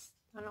think it's,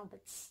 I don't know if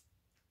it's,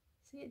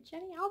 see it,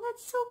 Jenny? Oh,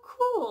 that's so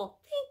cool.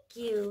 Thank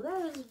you.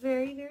 That was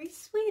very, very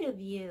sweet of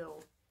you.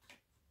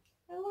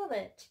 I love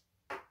it.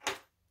 That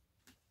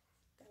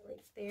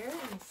right there.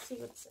 Let me see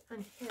what's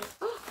on here.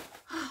 Oh,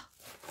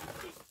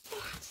 what is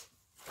that?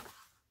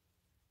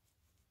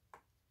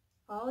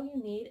 All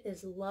you need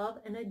is love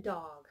and a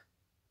dog.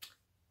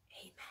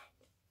 Amen.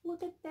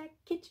 Look at that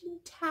kitchen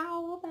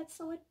towel. That's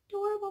so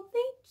adorable.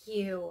 Thank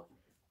you.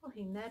 I'll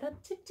hang that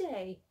up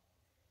today.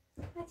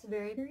 That's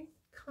very, very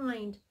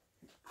kind.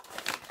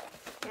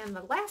 And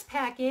the last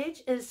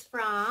package is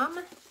from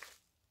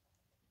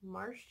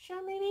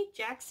Marcia, maybe?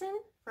 Jackson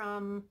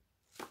from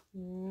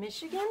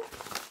Michigan.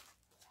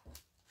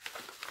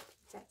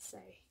 What's that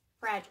say?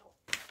 Fragile.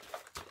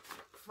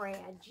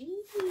 Fragile.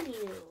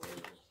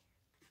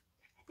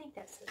 I think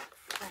that says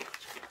fragile.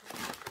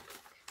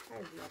 I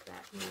love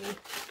that movie.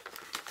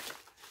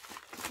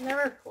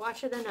 Never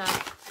watch it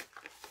enough.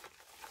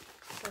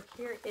 So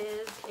here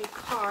is a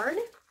card.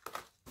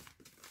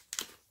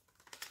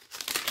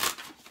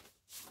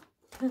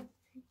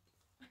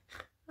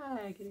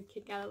 I get a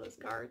kick out of those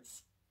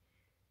cards.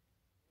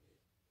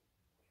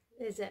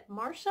 Is it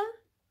Marcia?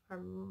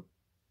 Her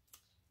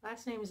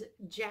last name is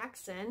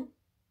Jackson.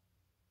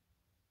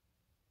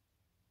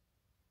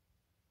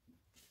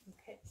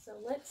 Okay, so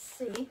let's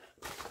see.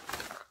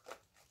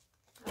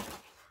 Okay.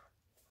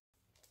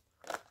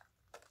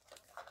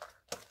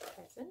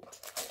 Present.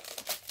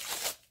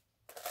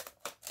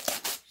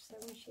 So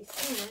when she's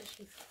seen it,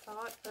 she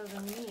thought of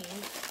me.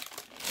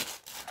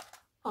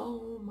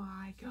 Oh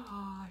my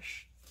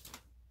gosh.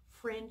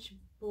 French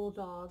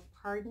Bulldog.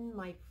 Pardon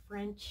my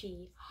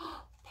Frenchie.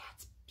 Oh,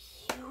 that's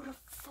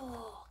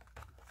beautiful.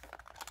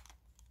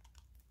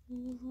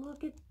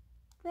 Look at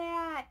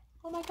that.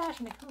 Oh my gosh,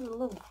 and it comes with a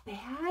little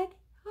bag.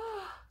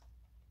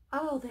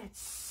 Oh,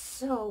 that's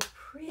so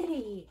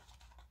pretty.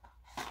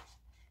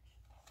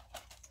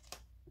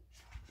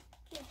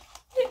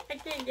 I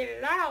can't get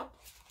it out.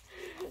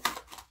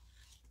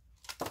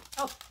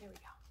 Oh, there we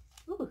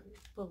go. Ooh,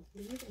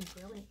 Believe in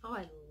Brilliant. Oh,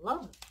 I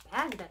love the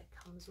bag that it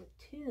comes with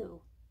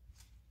too.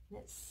 And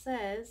it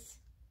says,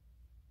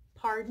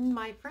 pardon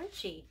my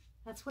Frenchie.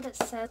 That's what it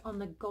says on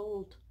the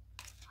gold.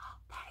 Oh,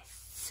 that is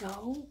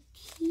so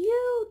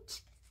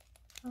cute.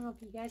 I don't know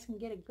if you guys can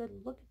get a good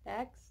look at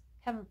that.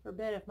 Heaven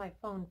forbid if my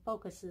phone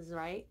focuses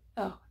right.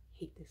 Oh, I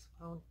hate this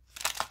phone.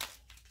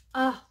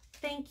 Oh,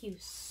 thank you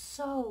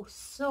so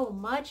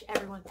much,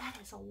 everyone. That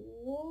is a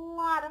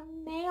lot of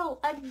mail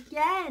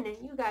again. And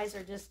you guys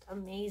are just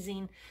amazing.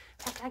 In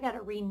fact, I got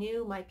to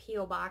renew my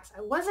P.O. box.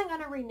 I wasn't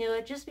going to renew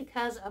it just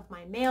because of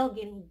my mail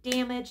getting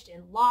damaged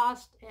and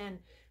lost and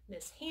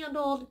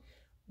mishandled.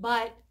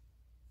 But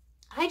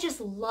I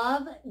just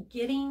love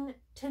getting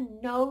to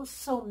know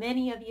so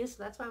many of you.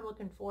 So that's why I'm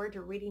looking forward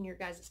to reading your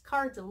guys'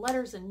 cards and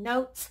letters and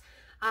notes.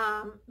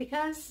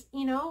 Because,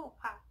 you know,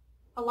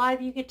 a lot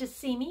of you get to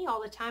see me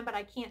all the time, but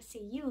I can't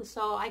see you.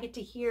 So I get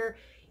to hear,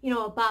 you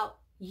know, about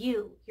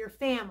you, your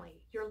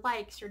family, your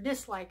likes, your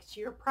dislikes,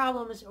 your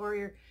problems,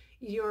 or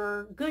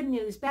your good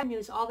news, bad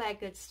news, all that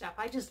good stuff.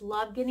 I just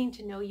love getting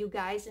to know you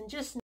guys, and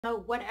just know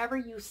whatever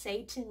you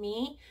say to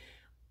me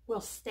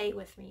will stay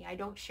with me. I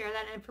don't share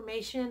that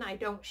information. I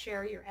don't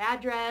share your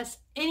address,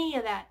 any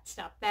of that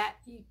stuff.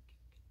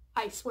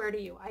 I swear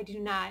to you, I do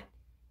not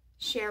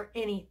share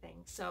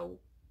anything. So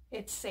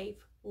it's safe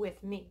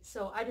with me.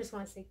 So I just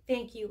want to say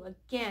thank you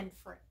again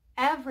for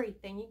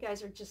everything. You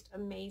guys are just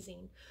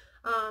amazing.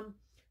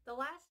 The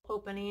last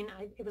opening,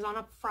 it was on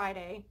a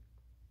Friday,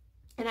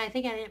 and I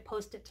think I didn't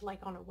post it to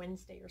like on a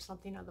Wednesday or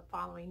something of the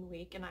following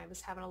week, and I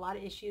was having a lot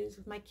of issues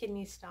with my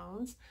kidney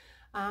stones.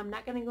 I'm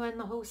not going to go in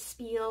the whole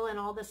spiel and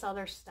all this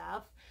other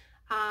stuff.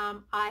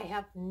 I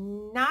have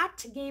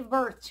not gave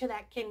birth to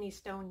that kidney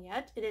stone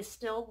yet. It is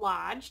still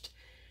lodged.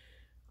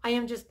 I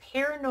am just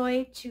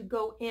paranoid to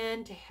go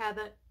in to have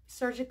it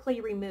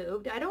surgically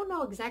removed. I don't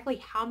know exactly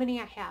how many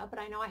I have, but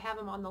I know I have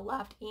them on the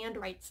left and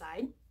right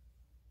side.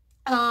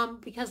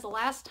 Because the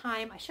last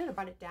time, I should have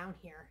brought it down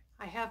here.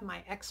 I have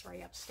my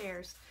x-ray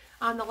upstairs.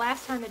 The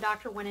last time the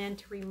doctor went in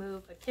to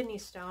remove a kidney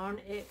stone,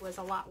 it was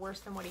a lot worse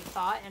than what he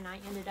thought, and I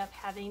ended up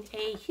having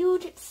a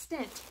huge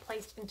stent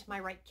placed into my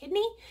right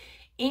kidney,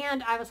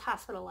 and I was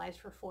hospitalized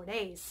for 4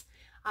 days.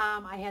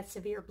 I had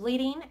severe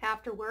bleeding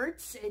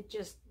afterwards.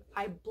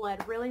 I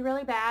bled really,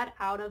 really bad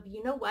out of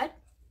you know what,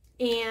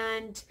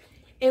 and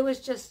it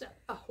was just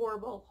a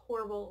horrible,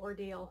 horrible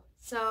ordeal.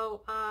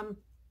 So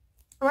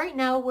right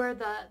now where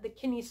the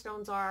kidney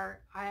stones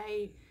are,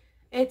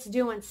 it's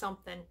doing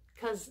something,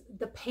 because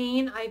the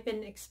pain I've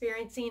been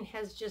experiencing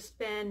has just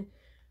been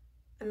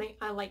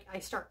I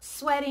start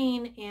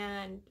sweating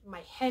and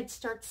my head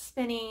starts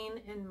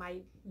spinning and my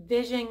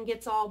vision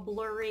gets all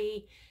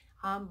blurry.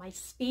 My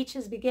speech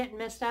is getting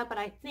messed up, but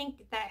I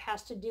think that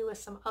has to do with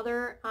some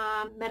other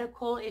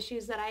medical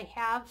issues that I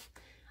have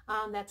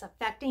that's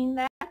affecting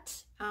that.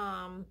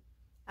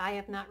 I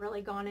have not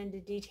really gone into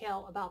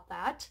detail about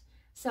that.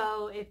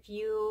 So if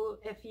you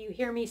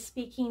hear me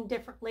speaking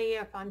differently,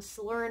 if I'm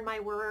slurring my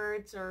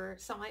words or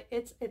something,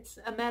 it's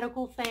a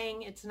medical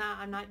thing. It's not,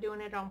 I'm not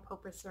doing it on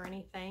purpose or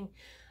anything.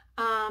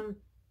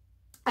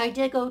 I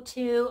did go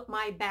to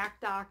my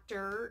back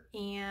doctor,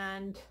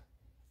 and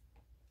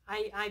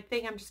I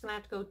think I'm just gonna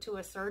have to go to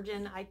a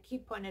surgeon. I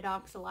keep putting it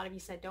off because a lot of you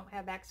said don't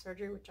have back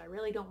surgery, which I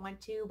really don't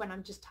want to, but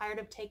I'm just tired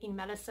of taking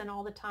medicine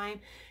all the time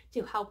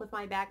to help with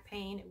my back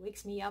pain. It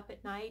wakes me up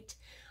at night.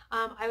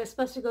 I was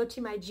supposed to go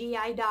to my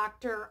GI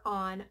doctor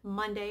on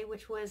Monday,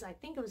 which was, I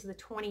think it was the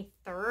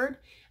 23rd.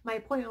 My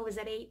appointment was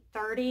at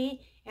 8:30,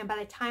 and by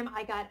the time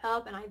I got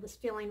up and I was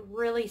feeling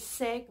really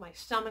sick, my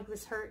stomach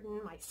was hurting,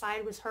 my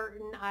side was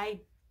hurting,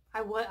 I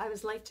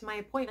was late to my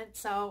appointment,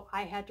 so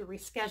I had to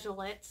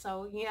reschedule it.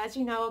 So yeah, as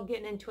you know,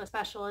 getting into a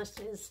specialist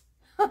is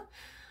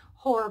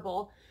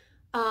horrible.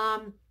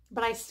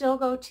 But I still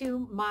go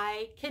to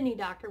my kidney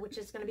doctor, which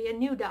is going to be a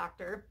new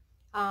doctor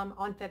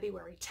on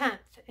February 10th.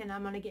 And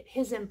I'm going to get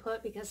his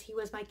input because he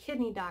was my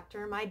kidney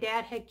doctor. My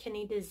dad had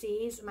kidney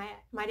disease.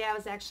 My dad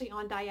was actually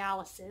on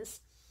dialysis.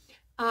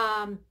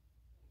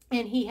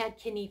 And he had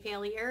kidney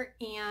failure,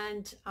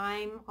 and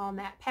I'm on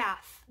that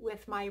path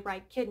with my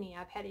right kidney.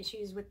 I've had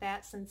issues with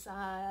that since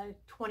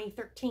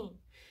 2013,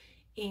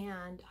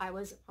 and I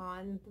was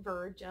on the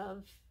verge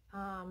of,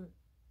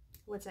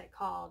 what's that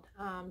called?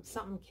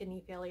 Something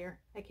kidney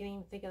failure. I can't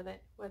even think of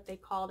it, what they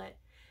called it.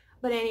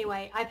 But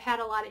anyway, I've had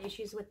a lot of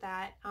issues with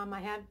that. I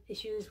have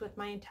issues with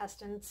my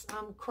intestines.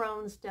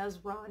 Crohn's does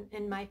run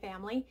in my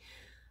family.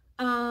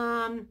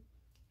 And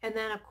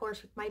then, of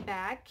course, with my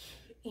back.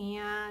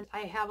 And I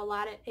have a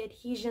lot of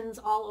adhesions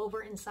all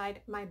over inside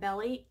my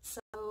belly.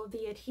 So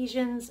the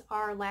adhesions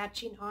are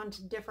latching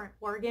onto different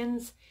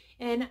organs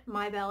in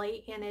my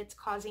belly, and it's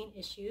causing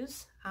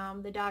issues.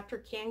 The doctor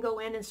can go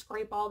in and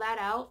scrape all that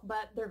out,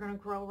 but they're going to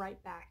grow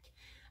right back.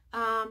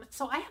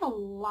 So I have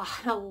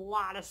a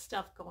lot of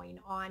stuff going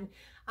on.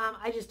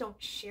 I just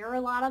don't share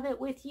a lot of it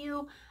with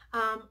you.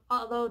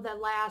 Although the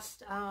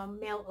last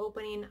mail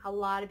opening, a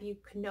lot of you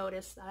could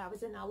notice that I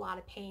was in a lot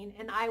of pain,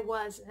 and I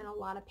was in a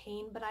lot of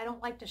pain, but I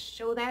don't like to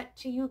show that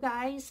to you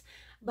guys.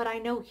 But I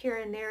know here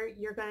and there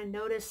you're going to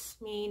notice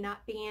me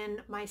not being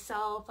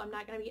myself. I'm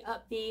not going to be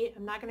upbeat.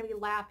 I'm not going to be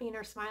laughing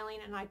or smiling,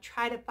 and I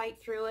try to fight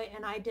through it,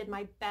 and I did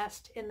my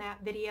best in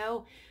that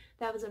video.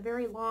 That was a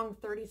very long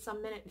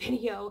 30-some minute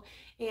video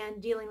and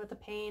dealing with the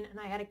pain, and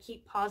I had to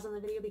keep pausing the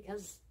video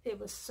because it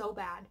was so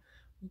bad.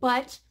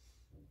 But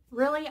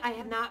really, I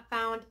have not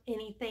found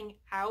anything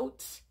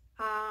out.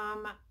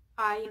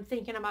 I am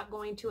thinking about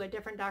going to a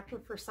different doctor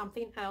for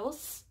something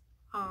else.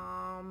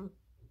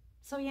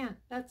 So yeah,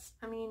 that's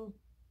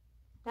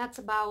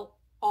about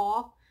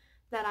all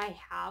that I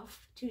have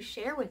to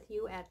share with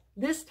you at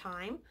this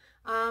time.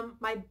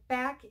 My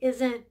back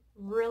isn't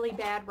really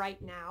bad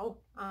right now.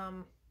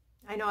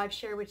 I know I've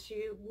shared with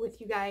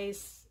you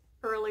guys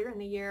earlier in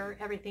the year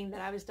everything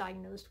that I was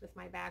diagnosed with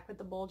my back, with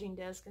the bulging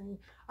disc and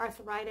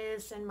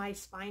arthritis, and my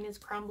spine is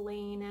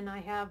crumbling, and I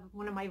have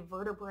one of my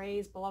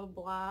vertebrae, blah,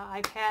 blah, blah.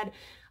 I've had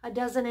a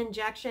dozen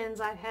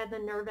injections. I've had the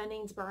nerve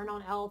endings burn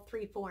on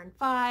L3, 4, and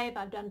 5.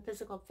 I've done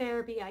physical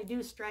therapy. I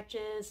do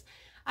stretches.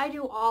 I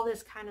do all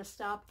this kind of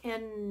stuff,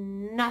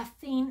 and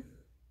nothing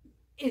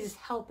is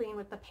helping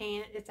with the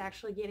pain. It's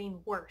actually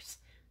getting worse.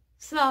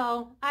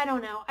 So I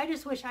don't know. I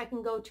just wish I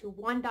can go to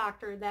one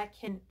doctor that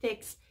can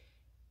fix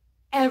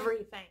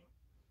everything,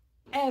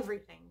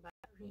 but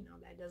you know,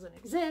 that doesn't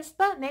exist,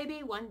 but maybe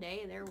one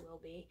day there will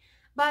be.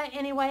 But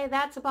anyway,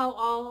 that's about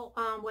all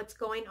what's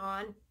going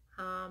on.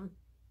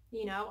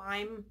 You know,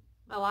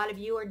 a lot of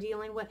you are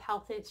dealing with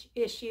health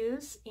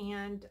issues,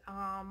 and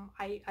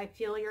I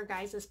feel your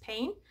guys'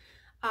 pain.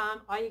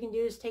 All you can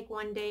do is take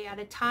one day at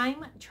a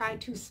time. Try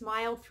to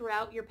smile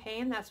throughout your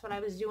pain. That's what I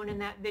was doing in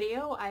that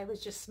video. I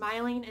was just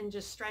smiling and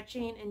just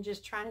stretching and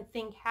just trying to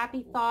think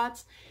happy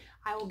thoughts.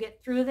 I will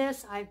get through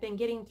this. I've been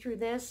getting through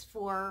this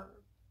for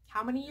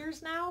how many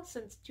years now?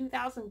 Since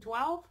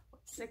 2012?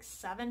 6,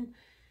 7,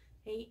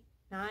 8,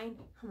 9.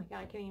 Oh my God,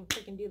 I can't even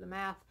freaking do the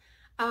math.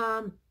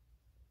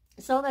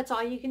 So that's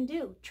all you can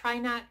do. Try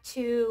not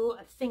to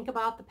think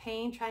about the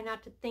pain. Try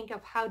not to think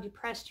of how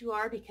depressed you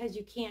are because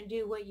you can't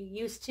do what you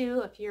used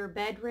to. If you're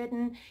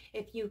bedridden,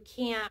 if you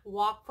can't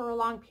walk for a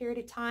long period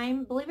of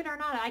time, believe it or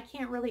not, I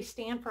can't really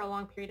stand for a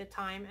long period of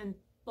time. And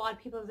a lot of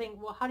people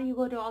think, well, how do you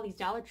go to all these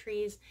Dollar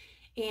Trees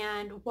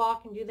and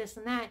walk and do this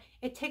and that?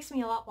 It takes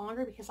me a lot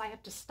longer because I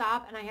have to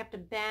stop and I have to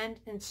bend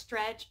and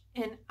stretch,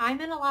 and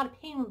I'm in a lot of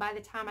pain by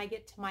the time I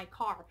get to my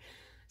car.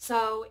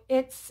 So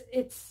it's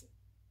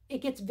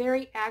it gets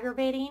very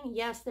aggravating.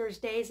 Yes, there's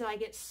days that I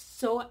get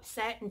so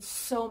upset and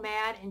so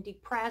mad and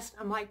depressed.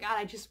 I'm like, God,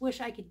 I just wish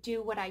I could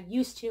do what I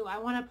used to. I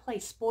want to play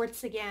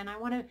sports again. I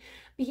want to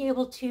be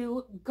able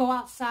to go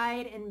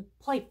outside and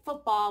play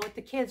football with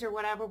the kids or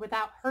whatever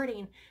without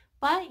hurting.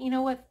 But, you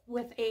know,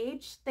 with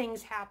age,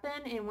 things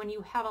happen. And when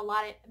you have a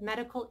lot of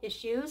medical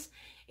issues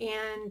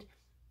and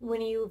when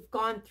you've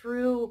gone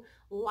through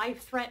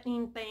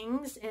life-threatening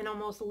things and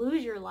almost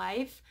lose your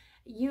life,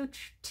 you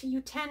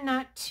tend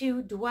not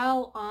to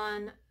dwell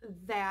on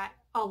that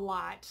a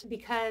lot,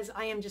 because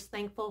I am just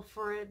thankful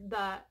for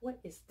what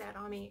is that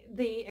on me?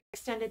 The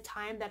extended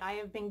time that I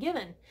have been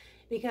given,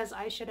 because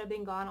I should have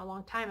been gone a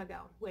long time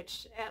ago,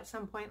 which at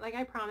some point, like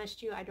I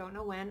promised you, I don't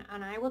know when,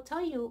 and I will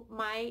tell you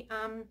my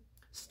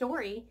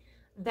story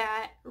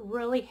that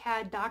really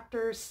had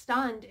doctors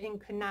stunned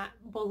and could not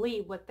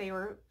believe what they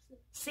were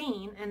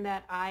seeing, and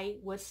that I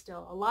was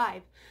still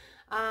alive.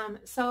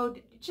 So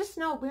just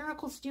know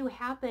miracles do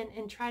happen,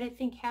 and try to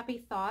think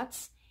happy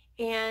thoughts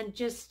and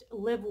just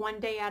live one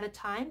day at a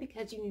time,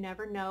 because you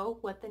never know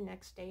what the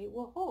next day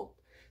will hold.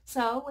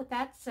 So with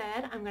that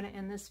said, I'm going to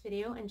end this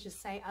video and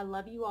just say I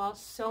love you all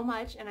so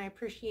much, and I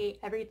appreciate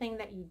everything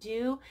that you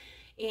do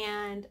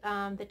and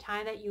the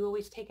time that you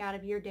always take out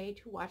of your day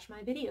to watch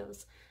my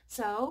videos.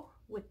 So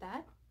with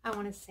that, I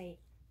want to say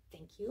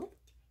thank you,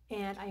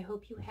 and I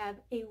hope you have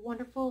a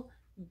wonderful,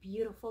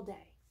 beautiful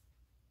day.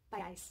 Bye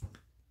guys.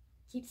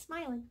 Keep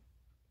smiling.